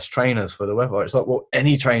got the best trainers for the weather. It's like, well,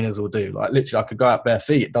 any trainers will do. Like literally, I could go out bare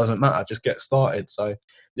feet. It doesn't matter. Just get started. So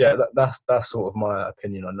yeah, that's sort of my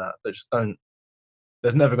opinion on that. That just don't.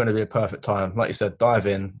 There's never going to be a perfect time. Like you said, dive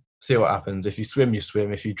in, see what happens. If you swim, you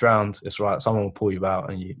swim. If you drown, it's right. Someone will pull you out,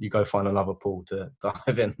 and you go find another pool to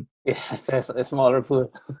dive in. Yeah, it's a smaller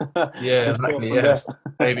pool. Yeah, Just go exactly. from Yeah, there.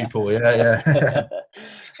 baby pool. Yeah, yeah.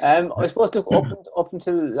 I suppose look up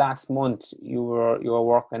until last month, you were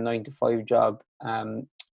working a 9 to 5 job. Out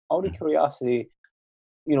of curiosity,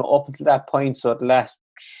 up until that point, so the last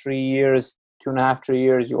 3 years, 2.5, 3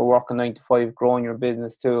 years, you were working 9 to 5, growing your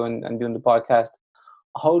business too, and doing the podcast.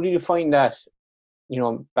 How do you find that?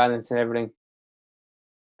 Balancing everything.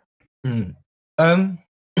 Mm. Um,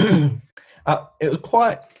 it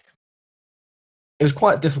was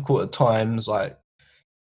quite difficult at times, like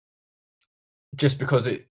just because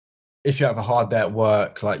if you have a hard day at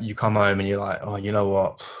work, like you come home and you're like, oh, you know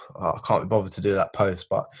what, I can't be bothered to do that post.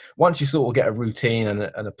 But once you sort of get a routine and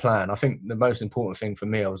a plan, I think the most important thing for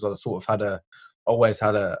me was I sort of always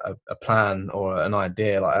had a plan or an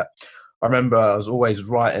idea. Like I remember I was always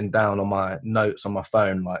writing down on my notes on my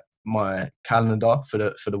phone, like my calendar for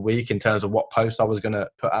the week in terms of what posts I was going to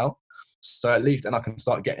put out. So at least then I can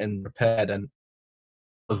start getting prepared, and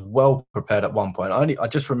was well prepared at one point. I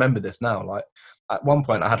just remember this now. Like at one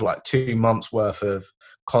point, I had like 2 months worth of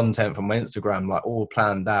content from my Instagram, like all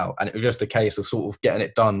planned out, and it was just a case of sort of getting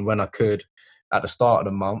it done when I could at the start of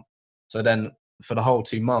the month. So then for the whole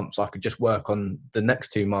 2 months, I could just work on the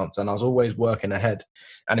next 2 months, and I was always working ahead.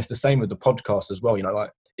 And it's the same with the podcast as well. You know,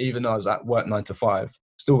 like even though I was at work 9 to 5,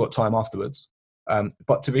 still got time afterwards.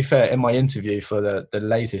 But to be fair, in my interview for the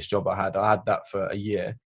latest job I had that for a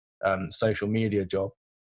year, social media job,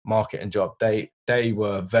 marketing job. They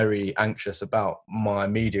were very anxious about my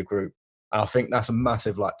media group, and I think that's a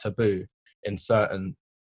massive like taboo in certain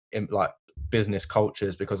like business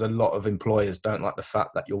cultures, because a lot of employers don't like the fact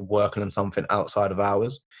that you're working on something outside of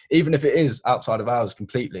hours, even if it is outside of hours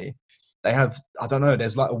completely. They have, I don't know,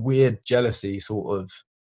 there's like a weird jealousy sort of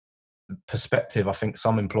perspective I think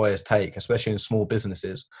some employers take, especially in small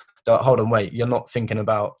businesses. They're like, hold on, wait, you're not thinking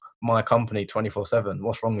about my company 24/7.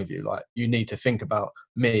 What's wrong with you? Like, you need to think about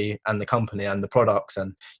me and the company and the products,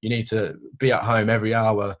 and you need to be at home every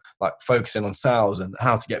hour, like focusing on sales and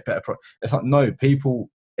how to get better. It's like, no,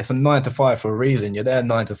 people, it's a 9 to 5 for a reason. You're there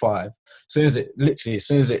 9 to 5. As soon as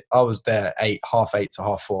it, I was there 8, half 8 to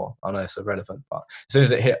half 4. I know it's irrelevant, but as soon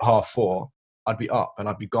as it hit half 4, I'd be up and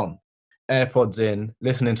I'd be gone. AirPods in,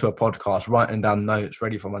 listening to a podcast, writing down notes,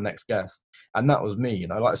 ready for my next guest. And that was me, you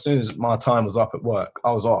know, like as soon as my time was up at work,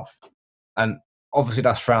 I was off. And obviously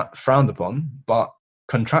that's frowned upon, but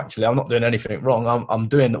contractually, I'm not doing anything wrong. I'm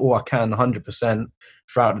doing all I can 100%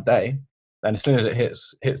 throughout the day. And as soon as it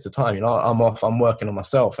hits the time, you know, I'm off, I'm working on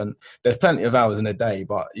myself. And there's plenty of hours in a day,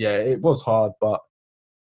 but yeah, it was hard. But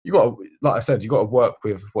you got to, like I said, you got to work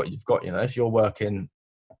with what you've got, you know. If you're working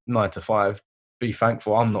 9 to 5, be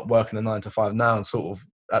thankful I'm not working a 9 to 5 now, and sort of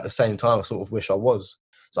at the same time I sort of wish I was,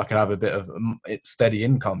 so I can have a bit of steady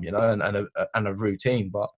income, you know, and a routine.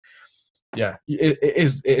 But yeah, it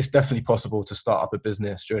is definitely possible to start up a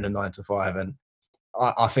business during a 9 to 5, and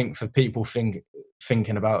I think for people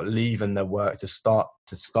thinking about leaving their work to start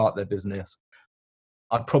their business,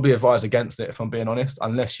 I'd probably advise against it, if I'm being honest,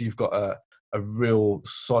 unless you've got a real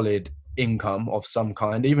solid income of some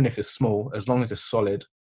kind, even if it's small, as long as it's solid,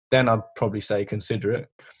 then I'd probably say consider it.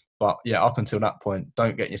 But yeah, up until that point,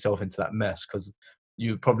 don't get yourself into that mess, because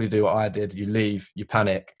you probably do what I did. You leave, you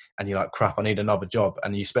panic, and you're like, crap, I need another job.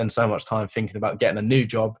 And you spend so much time thinking about getting a new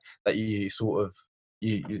job that you sort of,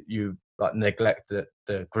 you like neglect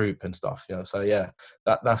the group and stuff. You know? So yeah,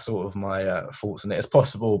 that's sort of my thoughts on it. It's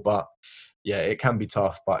possible, but yeah, it can be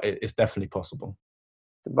tough, but it's definitely possible.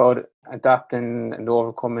 It's about adapting and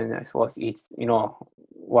overcoming, I suppose, each,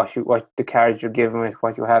 what the cards you're given with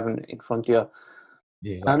what you have in front of you.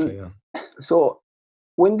 Yeah, exactly. Yeah. So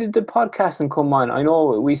when did the podcasting come on? I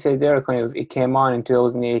know we said there kind of it came on in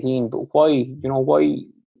 2018, but why?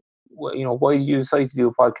 Why did you decide to do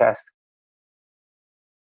a podcast?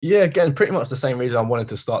 Yeah, again, pretty much the same reason I wanted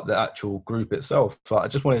to start the actual group itself. Like, I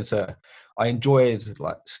just wanted to. I enjoyed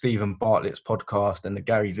like Stephen Bartlett's podcast and the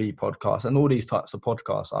Gary Vee podcast and all these types of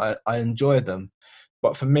podcasts. I enjoyed them,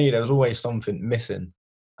 but for me, there was always something missing.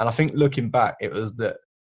 And I think looking back, it was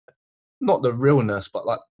not the realness, but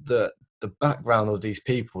like the background of these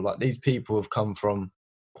people. Like, these people have come from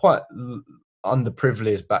quite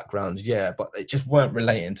underprivileged backgrounds, yeah, but they just weren't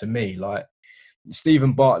relating to me. Like,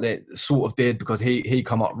 Stephen Bartlett sort of did, because he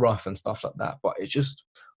come up rough and stuff like that. But it's just,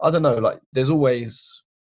 I don't know, like there's always,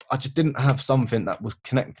 I just didn't have something that was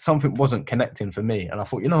something wasn't connecting for me. And I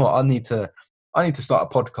thought, you know what, I need to start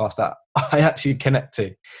a podcast that I actually connect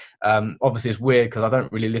to. Obviously it's weird because I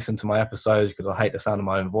don't really listen to my episodes because I hate the sound of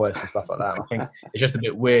my own voice and stuff like that. And I think it's just a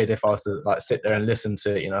bit weird if I was to like sit there and listen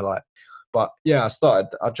to it, like, but yeah,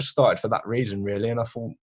 I just started for that reason really. And I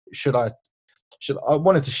thought, I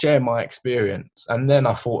wanted to share my experience, and then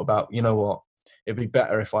I thought about, you know what, it'd be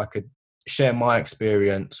better if I could share my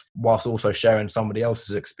experience whilst also sharing somebody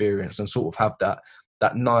else's experience, and sort of have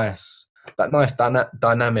that nice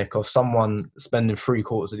dynamic of someone spending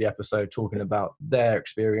 3/4 of the episode talking about their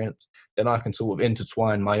experience. Then I can sort of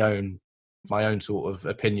intertwine my own sort of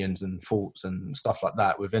opinions and thoughts and stuff like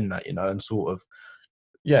that within that, and sort of,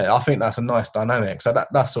 yeah, I think that's a nice dynamic. So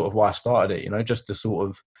that's sort of why I started it, just to sort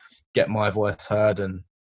of get my voice heard, and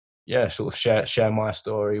yeah, sort of share my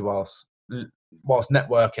story whilst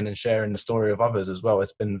networking and sharing the story of others as well.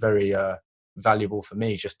 It's been very valuable for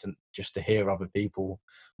me just to hear other people,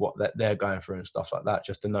 what they're going through and stuff like that,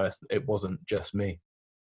 just to know it wasn't just me.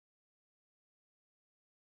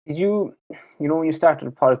 Did you, when you started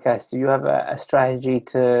the podcast, do you have a strategy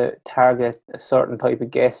to target a certain type of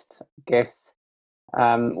guests?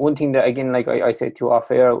 One thing that, again, like I said to you off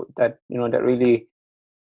air, that that really,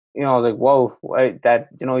 I was like, whoa, that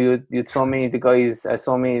you throw me the guys,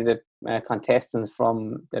 so many the contestants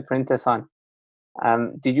from The Apprentice on.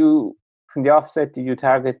 Did you, from the offset, did you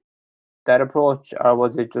target that approach, or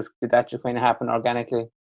did that just kind of happen organically?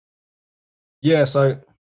 Yeah, so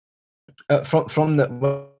from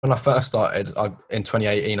when I first started in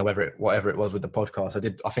 2018 or whatever it was with the podcast,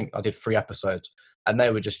 I think I did 3 episodes, and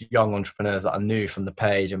they were just young entrepreneurs that I knew from the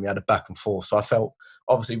page, and we had a back and forth. So I felt,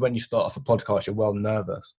 obviously, when you start off a podcast, you're well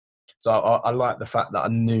nervous. So I like the fact that I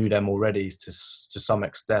knew them already to some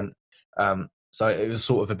extent. So it was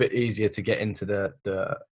sort of a bit easier to get into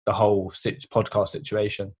the whole podcast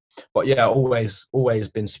situation. But yeah, always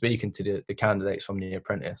been speaking to the candidates from The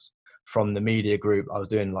Apprentice. From the media group, I was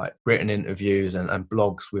doing like written interviews and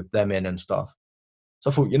blogs with them in and stuff. So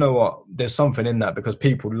I thought, you know what, there's something in that, because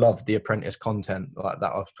people love The Apprentice content like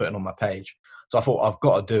that I was putting on my page. So I thought, I've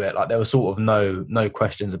got to do it. Like, there was sort of no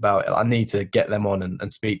questions about it. I need to get them on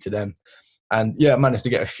and speak to them. And yeah, I managed to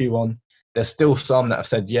get a few on. There's still some that have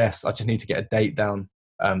said yes. I just need to get a date down.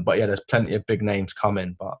 But yeah, there's plenty of big names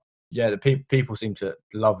coming. But yeah, the people seem to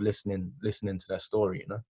love listening to their story,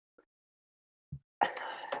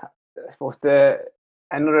 I suppose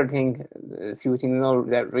another thing, a few things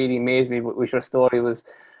that really amazed me with your story was,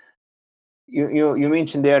 you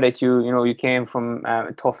mentioned there that you came from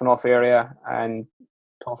a tough enough area and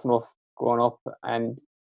tough enough growing up, and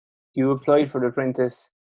you applied for The Apprentice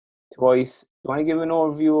twice. Do you want to give an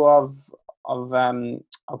overview of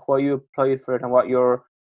why you applied for it and what your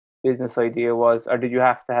business idea was, or did you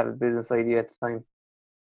have to have a business idea at the time?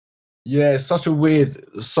 Yeah, it's such a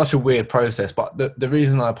weird process. But the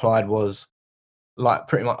reason I applied was, like,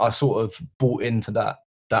 pretty much I sort of bought into that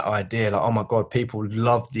idea. Like, oh my God, people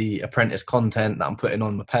love The Apprentice content that I'm putting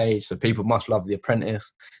on the page, so people must love The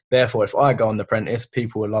Apprentice. Therefore, if I go on The Apprentice,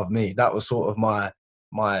 people will love me. That was sort of my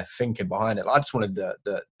thinking behind it. Like, I just wanted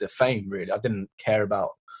the fame, really. I didn't care about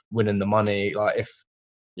winning the money. Like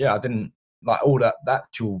I didn't like all that, the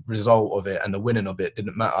actual result of it and the winning of it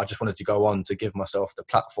didn't matter. I just wanted to go on to give myself the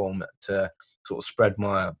platform to sort of spread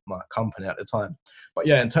my company at the time. But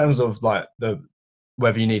yeah, in terms of like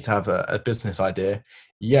whether you need to have a business idea,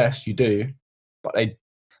 yes, you do, but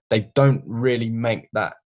they don't really make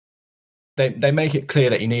that. They make it clear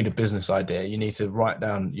that you need a business idea. You need to write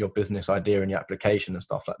down your business idea in your application and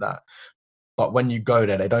stuff like that. But when you go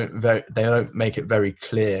there, they don't make it very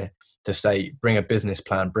clear to say, bring a business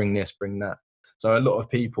plan, bring this, bring that. So a lot of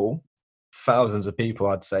people, thousands of people,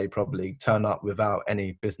 I'd say, probably turn up without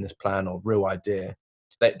any business plan or real idea.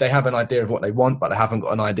 They have an idea of what they want, but they haven't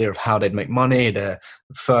got an idea of how they'd make money, their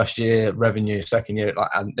first year revenue, second year,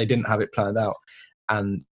 and they didn't have it planned out.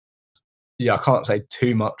 And yeah, I can't say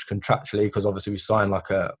too much contractually because obviously we sign like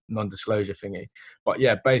a non-disclosure thingy. But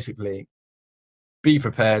yeah, basically, be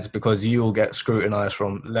prepared because you will get scrutinized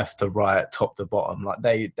from left to right, top to bottom. Like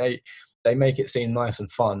they make it seem nice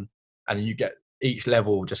and fun, and you get each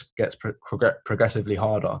level just gets progressively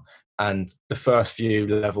harder. And the first few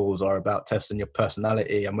levels are about testing your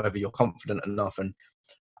personality and whether you're confident enough. And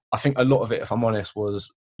I think a lot of it, if I'm honest, was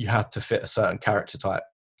you had to fit a certain character type.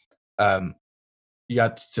 You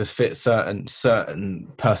had to fit certain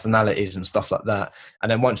personalities and stuff like that.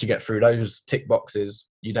 And then once you get through those tick boxes,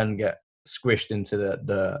 you then get squished into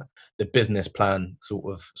the business plan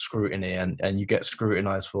sort of scrutiny, and you get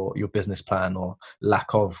scrutinized for your business plan or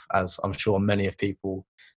lack of, as I'm sure many of people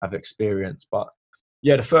have experienced. But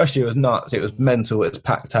yeah, the first year was nuts. It was mental. It was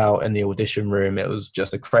packed out in the audition room. It was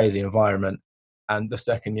just a crazy environment. And the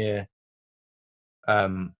second year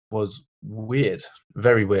was weird,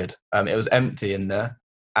 very weird. It was empty in there,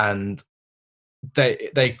 and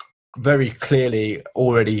they very clearly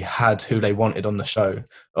already had who they wanted on the show.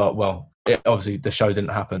 Obviously the show didn't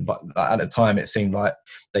happen, but at the time it seemed like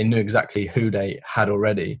they knew exactly who they had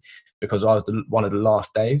already, because I was one of the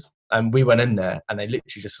last days, and we went in there and they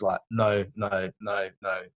literally just like no,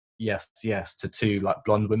 yes to two like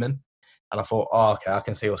blonde women. And I thought, oh, okay, I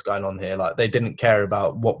can see what's going on here. Like, they didn't care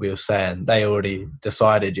about what we were saying. They already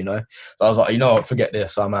decided, you know. So I was like, you know what, forget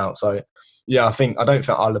this, I'm out. So, yeah, I don't think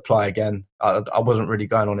I'll apply again. I wasn't really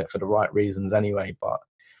going on it for the right reasons anyway. But,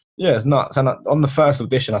 yeah, it's nuts. And on the first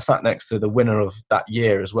audition, I sat next to the winner of that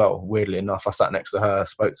year as well, weirdly enough. I sat next to her,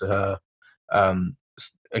 spoke to her.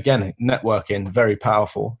 Again, networking, very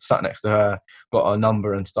powerful. Sat next to her, got her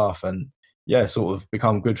number and stuff. And, yeah, sort of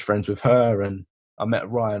become good friends with her. And I met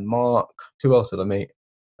Ryan, Mark. Who else did I meet?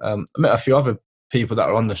 I met a few other people that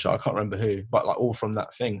are on the show. I can't remember who, but like all from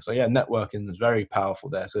that thing. So yeah, networking is very powerful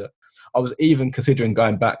there. So I was even considering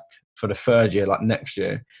going back for the third year, like next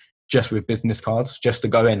year, just with business cards, just to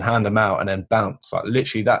go in, hand them out, and then bounce. Like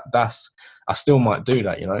literally, that's I still might do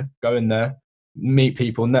that. You know, go in there, meet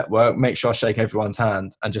people, network, make sure I shake everyone's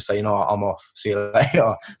hand, and just say, you know, I'm off. See you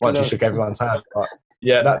later. Once you shook everyone's hand, but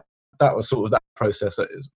yeah, that was sort of that process. That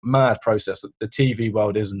is mad process. The TV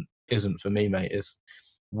world isn't for me, mate. It's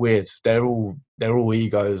weird. They're all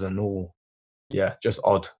egos and all, yeah, just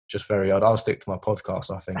odd, just very odd. I'll stick to my podcast.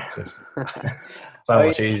 I think just so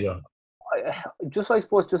much easier. I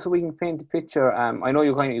suppose, just so we can paint the picture. I know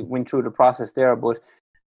you kind of went through the process there, but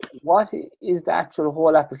what is the actual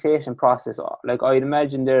whole application process? Like, I'd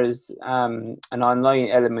imagine there's an online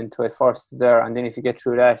element to it first there, and then if you get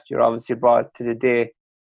through that, you're obviously brought to the day.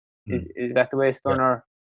 Is that the way it's done? Yeah. Or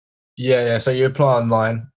yeah, so you apply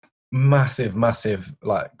online, massive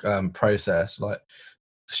like process, like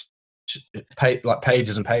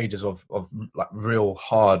pages and pages of like real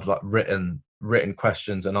hard, like written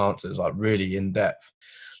questions and answers, like really in depth.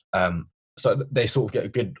 So they sort of get a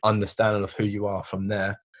good understanding of who you are from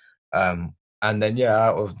there. And then yeah,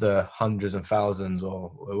 out of the hundreds and thousands or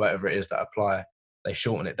whatever it is that apply, they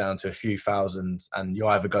shorten it down to a few thousand, and you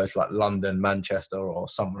either go to like London, Manchester, or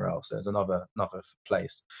somewhere else. There's another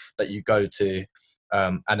place that you go to,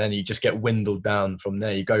 and then you just get dwindled down from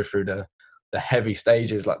there. You go through the heavy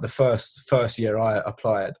stages. Like the first year I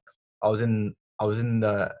applied, I was in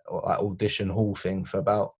the like audition hall thing for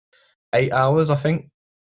about 8 hours, I think.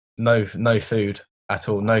 No food at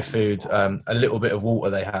all. No food. A little bit of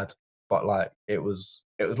water they had, but like it was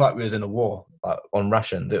like we was in a war, like on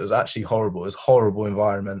rations. It was actually horrible. It was a horrible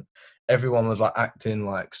environment. Everyone was like acting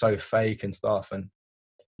like so fake and stuff. And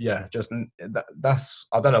yeah, just that's,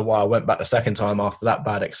 I don't know why I went back the second time after that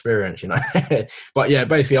bad experience, you know. But yeah,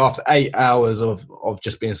 basically after 8 hours of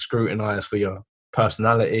just being scrutinized for your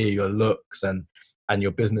personality, your looks, and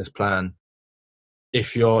your business plan,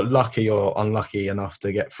 if you're lucky or unlucky enough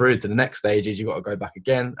to get through to the next stages, you got to go back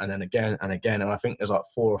again and then again and again. And I think there's like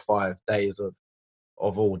 4 or 5 days of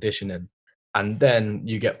auditioning. and then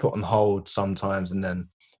you get put on hold sometimes, and then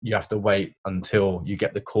you have to wait until you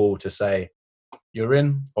get the call to say you're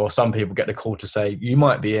in, or some people get the call to say you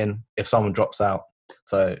might be in if someone drops out.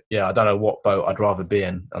 So yeah, I don't know what boat I'd rather be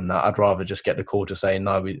in on that. I'd rather just get the call to say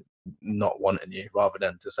no, we not wanting you, rather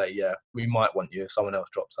than to say yeah, we might want you if someone else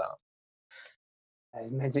drops out.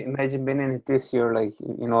 Imagine being in it this year, like,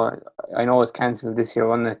 you know, I know it's cancelled this year,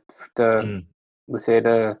 wasn't it? We say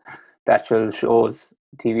the actual shows,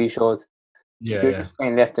 TV shows. You're Yeah. just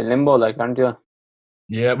kind of left in limbo, like, aren't you?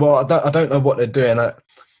 Yeah, well, I don't know what they're doing.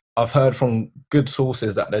 I've heard from good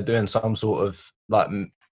sources that they're doing some sort of like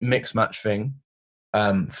mixed match thing.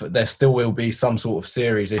 There still will be some sort of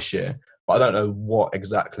series this year, but I don't know what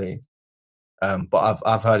exactly. But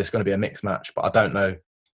I've heard it's going to be a mixed match, but I don't know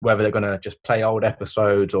whether they're going to just play old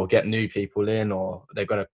episodes or get new people in, or they're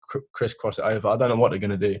going to crisscross it over. I don't know what they're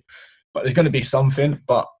going to do, but there's going to be something.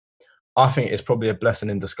 But I think it's probably a blessing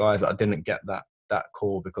in disguise that I didn't get that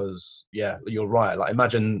call, because yeah, you're right. Like,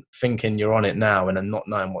 imagine thinking you're on it now and then not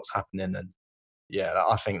knowing what's happening, and yeah,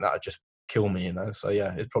 I think that would just kill me, you know. So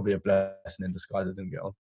yeah, it's probably a blessing in disguise I didn't get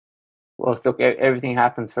on. Well, look, everything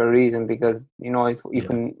happens for a reason, because, you know, if you Yeah.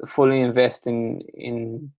 can fully invest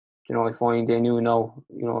in you know, if only they knew now,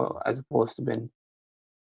 you know, as opposed to being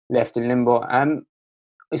left in limbo.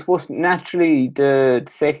 I suppose naturally the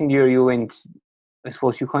second year you went, I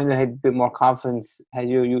suppose you kind of had a bit more confidence. Had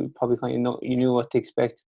you probably kind of you knew what to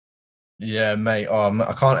expect. Yeah, mate.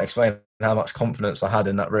 I can't explain how much confidence I had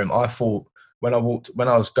in that room. I thought when I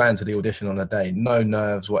was going to the audition on the day, no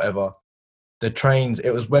nerves, whatever. The trains,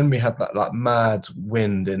 it was when we had that like mad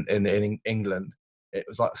wind in England. It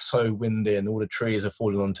was like so windy, and all the trees are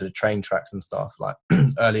falling onto the train tracks and stuff. Like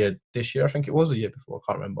earlier this year, I think it was, a year before, I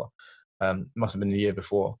can't remember. It must have been the year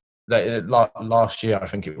before. Last year, I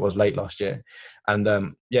think it was late last year.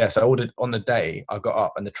 And yeah, so on the day I got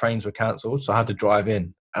up and the trains were cancelled, so I had to drive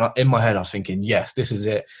in. And in my head, I was thinking, yes, this is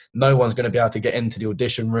it. No one's going to be able to get into the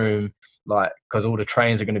audition room, like, because all the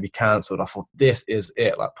trains are going to be cancelled. I thought, this is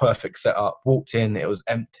it, like, perfect setup. Walked in, it was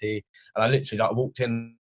empty, and I literally like walked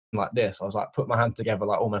in like this. I was like, put my hand together,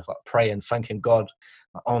 like almost like praying, thanking God.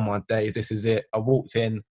 Like, oh my days, this is it. I walked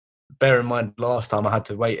in. Bear in mind, last time I had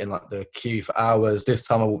to wait in like the queue for hours. This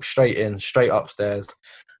time I walked straight in, straight upstairs.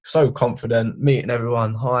 So confident, meeting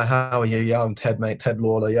everyone. Hi, how are you? Yeah, I'm Ted, mate, Ted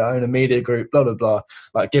Lawler. Yeah, I own a media group, blah, blah, blah.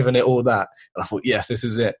 Like, giving it all that. And I thought, yes, this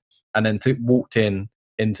is it. And then walked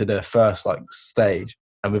into the first like stage,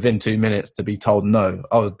 and within 2 minutes to be told no,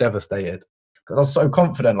 I was devastated, because I was so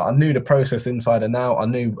confident. Like, I knew the process inside and out. I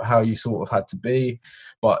knew how you sort of had to be.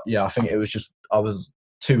 But yeah, I think it was just, I was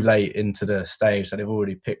too late into the stage, so they've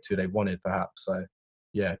already picked who they wanted, perhaps. So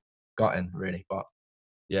yeah, gutting really. But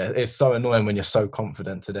yeah, it's so annoying when you're so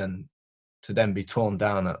confident to then be torn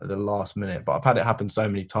down at the last minute. But I've had it happen so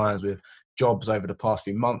many times with jobs over the past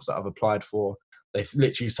few months that I've applied for. They've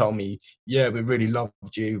literally told me, yeah, we really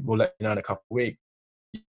loved you, we'll let you know in a couple of weeks.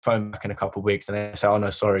 Phone back in a couple of weeks and they say, oh no,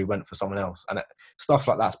 sorry, went for someone else. And stuff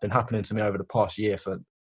like that's been happening to me over the past year for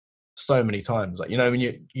so many times. Like, when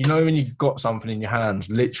you've got something in your hands,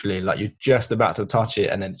 literally, like, you're just about to touch it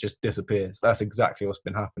and then it just disappears. That's exactly what's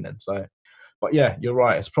been happening. So, but yeah, you're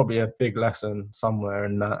right. It's probably a big lesson somewhere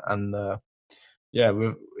in that. And yeah,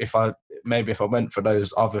 if I went for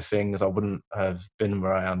those other things, I wouldn't have been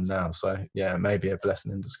where I am now. So yeah, maybe a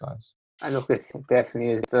blessing in disguise. And look, it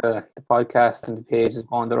definitely is. The podcast and the page is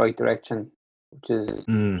going the right direction, which is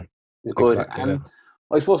good. Exactly, yeah.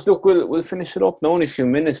 I suppose, look, we'll finish it up now in a few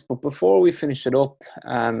minutes, but before we finish it up,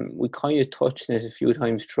 we kind of touched on it a few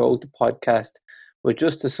times throughout the podcast. But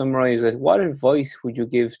just to summarize it, what advice would you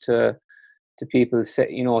give to people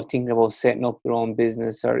thinking about setting up their own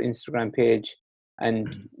business or Instagram page?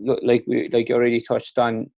 And like you already touched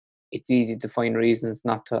on, it's easy to find reasons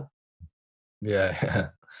not to. Yeah,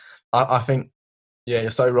 I think, yeah,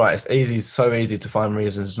 you're so right. It's so easy to find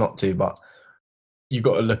reasons not to, but you've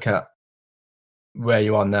got to look at where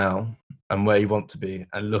you are now and where you want to be,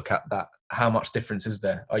 and look at that. How much difference is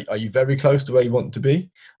there? Are you very close to where you want to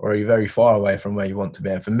be, or are you very far away from where you want to be?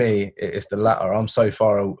 And for me, it's the latter. I'm so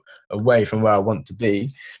far away from where I want to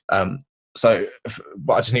be. But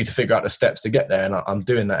I just need to figure out the steps to get there, and I'm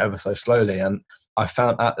doing that ever so slowly. And I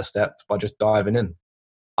found out the steps by just diving in.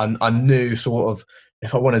 I knew sort of,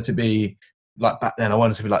 if I wanted to be like back then, I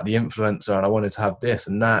wanted to be like the influencer, and I wanted to have this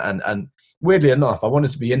and that, and weirdly enough, I wanted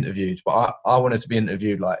to be interviewed, but I wanted to be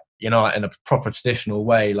interviewed like, in a proper traditional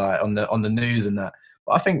way, like on the news and that.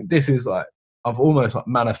 But I think this is like, I've almost like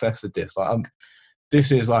manifested this. Like,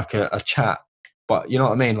 this is like a chat, but you know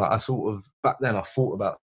what I mean? Like, I sort of, back then I thought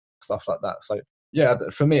about stuff like that. So yeah,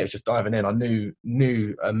 for me, it's just diving in. I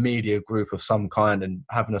knew a media group of some kind and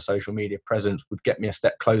having a social media presence would get me a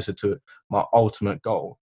step closer to my ultimate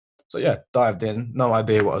goal. So yeah, dived in, no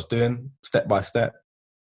idea what I was doing, step by step,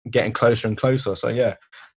 getting closer and closer. So yeah,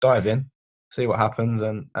 dive in, see what happens,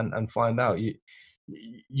 and find out.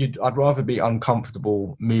 I'd rather be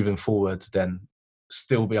uncomfortable moving forward than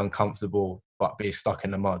still be uncomfortable but be stuck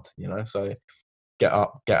in the mud. So get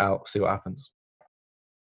up, get out, see what happens.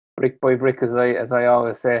 Brick by brick, as I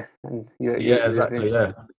always say, and Yeah, exactly.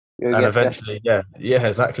 Yeah. you'll And get there. eventually, yeah,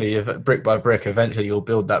 exactly. If brick by brick, eventually you'll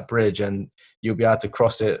build that bridge, and you'll be able to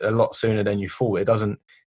cross it a lot sooner than you thought.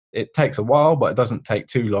 It takes a while, but it doesn't take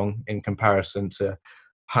too long in comparison to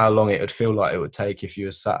how long it would feel like it would take if you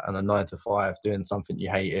were sat on a 9 to 5 doing something you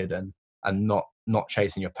hated and not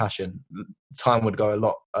chasing your passion. Time would go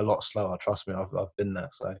a lot slower. Trust me, I've been there.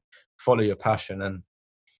 So follow your passion and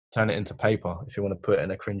turn it into paper if you want to put it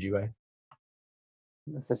in a cringy way.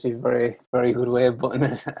 That's actually a very, very good way of putting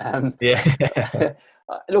it. Yeah.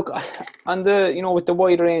 Look, on the with the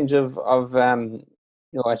wide range of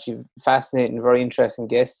actually fascinating, very interesting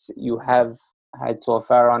guests you have had so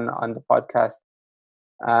far on the podcast.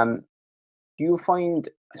 Do you find,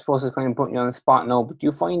 I suppose it's kind of putting you on the spot now, but do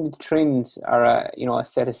you find the trend or a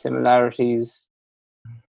set of similarities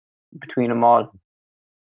between them all?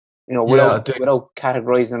 Yeah, I Without do.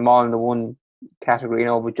 categorizing them all into one category,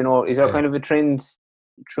 but is there Yeah. kind of a trend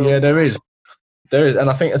through? Yeah, there is, and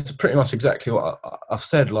I think that's pretty much exactly what I've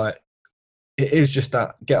said. Like, it is just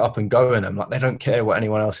that get up and go in them. Like, they don't care what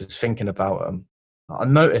anyone else is thinking about them. I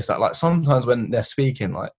notice that, like, sometimes when they're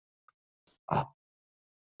speaking, like,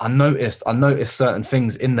 I notice certain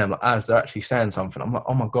things in them, like, as they're actually saying something. I'm like,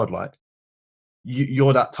 oh my god, like,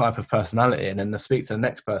 you're that type of personality. And then they speak to the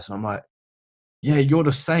next person, I'm like, yeah, you're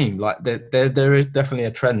the same. Like, there is definitely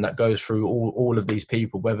a trend that goes through all of these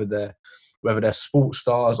people, whether they're sports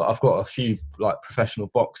stars. I've got a few like professional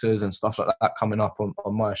boxers and stuff like that coming up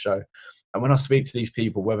on my show. And when I speak to these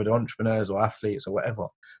people, whether they're entrepreneurs or athletes or whatever,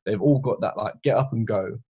 they've all got that like get up and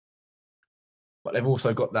go, but they've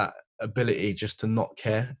also got that ability just to not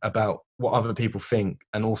care about what other people think,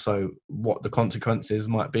 and also what the consequences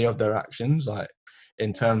might be of their actions. Like,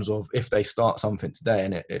 in terms of if they start something today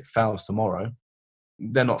and it fails tomorrow,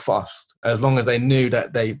 they're not fussed as long as they knew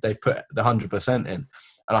that they've put the 100% in.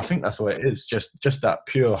 And I think that's what it is, just that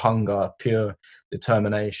pure hunger, pure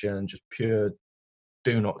determination, just pure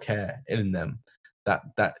do not care in them, that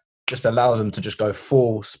just allows them to just go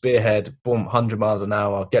full spearhead, boom, 100 miles an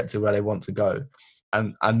hour, get to where they want to go,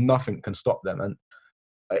 and nothing can stop them. And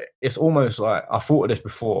it's almost like, I thought of this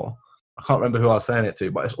before, I can't remember who I was saying it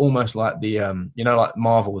to, but it's almost like the like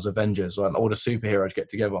Marvel's Avengers, like all the superheroes get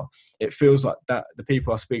together. It feels like that the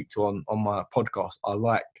people I speak to on my podcast are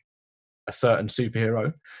like a certain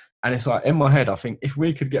superhero. And it's like, in my head, I think if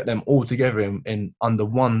we could get them all together in under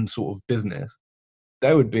one sort of business,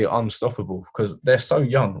 they would be unstoppable, because they're so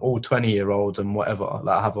young, all 20-year-olds and whatever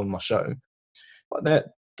that I have on my show. But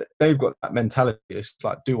they've got that mentality. It's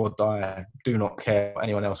like do or die, do not care what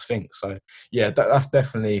anyone else thinks. So yeah, that's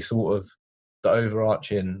definitely sort of the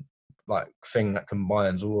overarching like thing that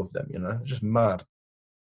combines all of them. Just mad.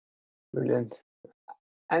 Brilliant.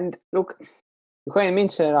 And look, you kind of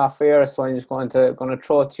mentioned it off air, so I'm just going to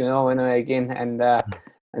throw it to you anyway again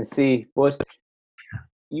and see. But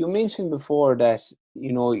you mentioned before that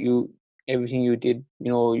you everything you did,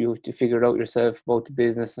 you have to figure it out yourself about the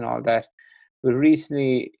business and all that. But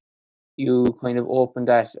recently, you kind of opened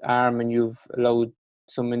that arm and you've allowed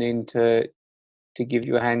someone in to give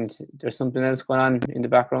you a hand. There's something else going on in the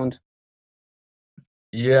background.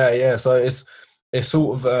 Yeah. So it's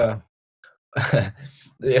sort of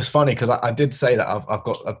it's funny because I did say that I've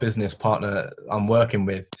got a business partner I'm working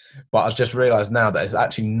with, but I've just realised now that it's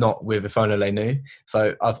actually not with If Only They Knew.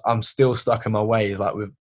 So I'm still stuck in my ways, like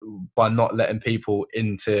by not letting people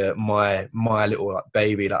into my little like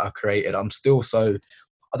baby that I created. I'm still so,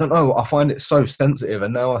 I don't know, I find it so sensitive,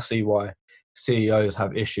 and now I see why CEOs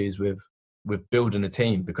have issues with building a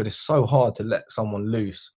team, because it's so hard to let someone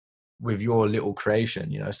loose with your little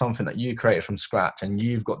creation, something that you created from scratch and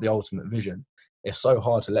you've got the ultimate vision. It's so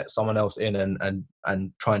hard to let someone else in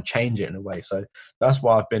and try and change it in a way. So that's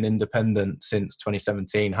why I've been independent since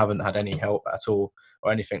 2017, haven't had any help at all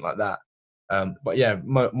or anything like that. But yeah,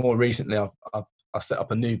 more recently I've set up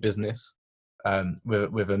a new business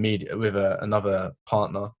with another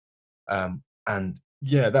partner, and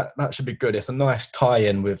yeah, that should be good. It's a nice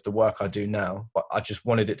tie-in with the work I do now, but I just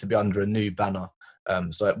wanted it to be under a new banner,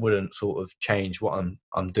 so it wouldn't sort of change what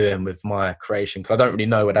I'm doing with my creation, because I don't really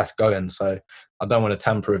know where that's going. So I don't want to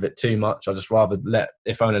tamper with it too much. I just rather let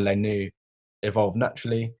If Only They Knew evolve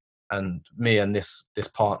naturally, and me and this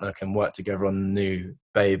partner can work together on the new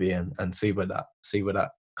baby and see where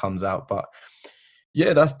that comes out. But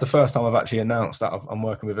yeah, that's the first time I've actually announced that I'm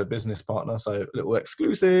working with a business partner, so a little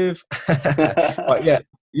exclusive. But yeah,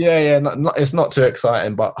 it's not too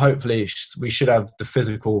exciting, but hopefully we should have the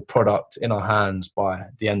physical product in our hands by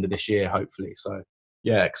the end of this year, hopefully. So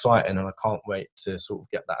yeah, exciting, and I can't wait to sort of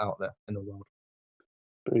get that out there in the world.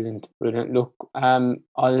 Brilliant. Look, I'll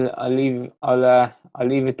leave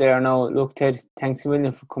it there now. Look, Ted, thanks a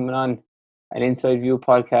million for coming on an Inside View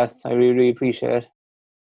podcast. I really appreciate it.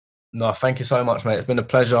 No, thank you so much, mate. It's been a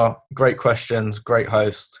pleasure. Great questions, great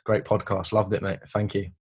host, great podcast. Loved it, mate. Thank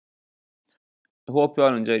you. I hope you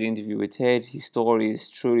all enjoyed the interview with Ted. His story is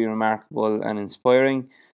truly remarkable and inspiring.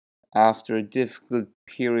 After a difficult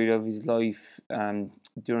period of his life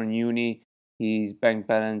during uni, his bank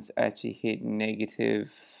balance actually hit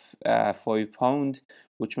negative £5,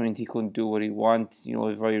 which meant he couldn't do what he wanted. He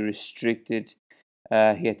was very restricted. He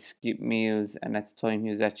had to skip meals, and at the time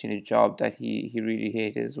he was actually in a job that he really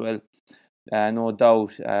hated as well. No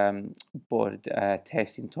doubt, but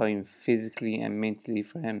testing time physically and mentally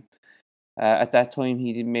for him. At that time,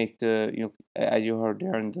 he did make as you heard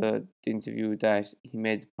there in the interview, that he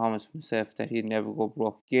made the promise to himself that he'd never go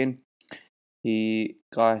broke again. He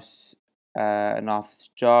got an office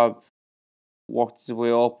job, worked his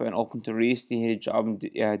way up, and up until recently, he had a job in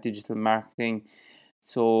digital marketing.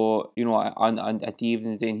 So on at the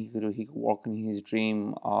evenings, then he could work on his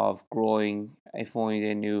dream of growing If Only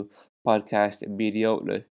They Knew podcast and be the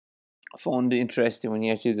outlet. I found it interesting when he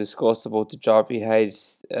actually discussed about the job he had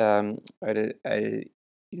in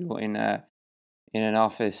an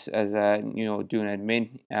office as doing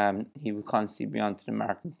admin. He would constantly be onto the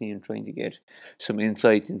marketing team trying to get some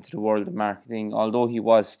insights into the world of marketing. Although he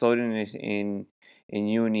was studying it in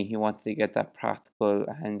uni, he wanted to get that practical,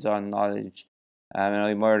 hands-on knowledge. And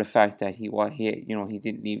I admire the fact that he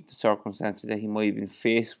didn't leave the circumstances that he might have been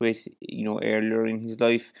faced with earlier in his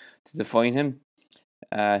life to define him.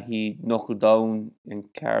 He knuckled down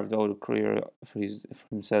and carved out a career for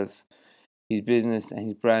himself. His business and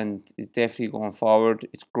his brand is definitely going forward.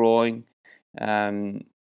 It's growing, and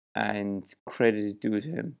credit is due to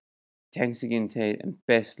him. Thanks again, Ted, and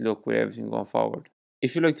best luck with everything going forward.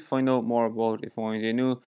 If you'd like to find out more about If Only They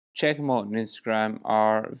Knew, check him out on Instagram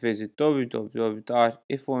or visit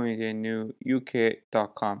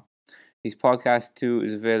www.ifonytheyknewuk.com. His podcast too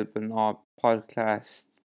is available on all podcast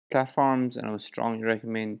platforms, and I would strongly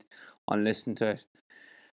recommend on listening to it.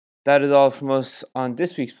 That is all from us on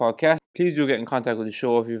this week's podcast. Please do get in contact with the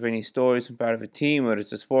show if you have any stories from part of a team, whether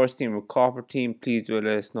it's a sports team or a corporate team. Please do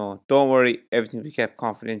let us know. Don't worry, everything will be kept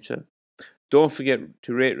confidential. Don't forget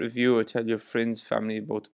to rate, review, or tell your friends, family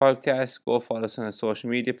about the podcast. Go follow us on our social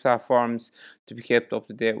media platforms to be kept up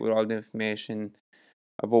to date with all the information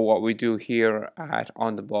about what we do here at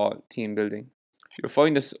On The Ball Team Building. You'll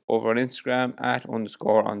find us over on Instagram at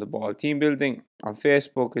 _on the ball team building. On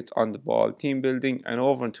Facebook, it's On The Ball Team Building, and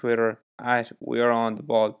over on Twitter at We Are On The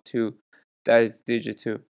Ball 2. That is digit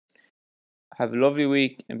 2. Have a lovely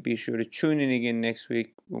week, and be sure to tune in again next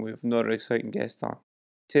week when we have another exciting guest on.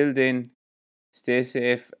 Till then, stay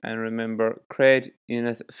safe and remember, cred in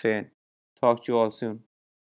it fain. Talk to you all soon.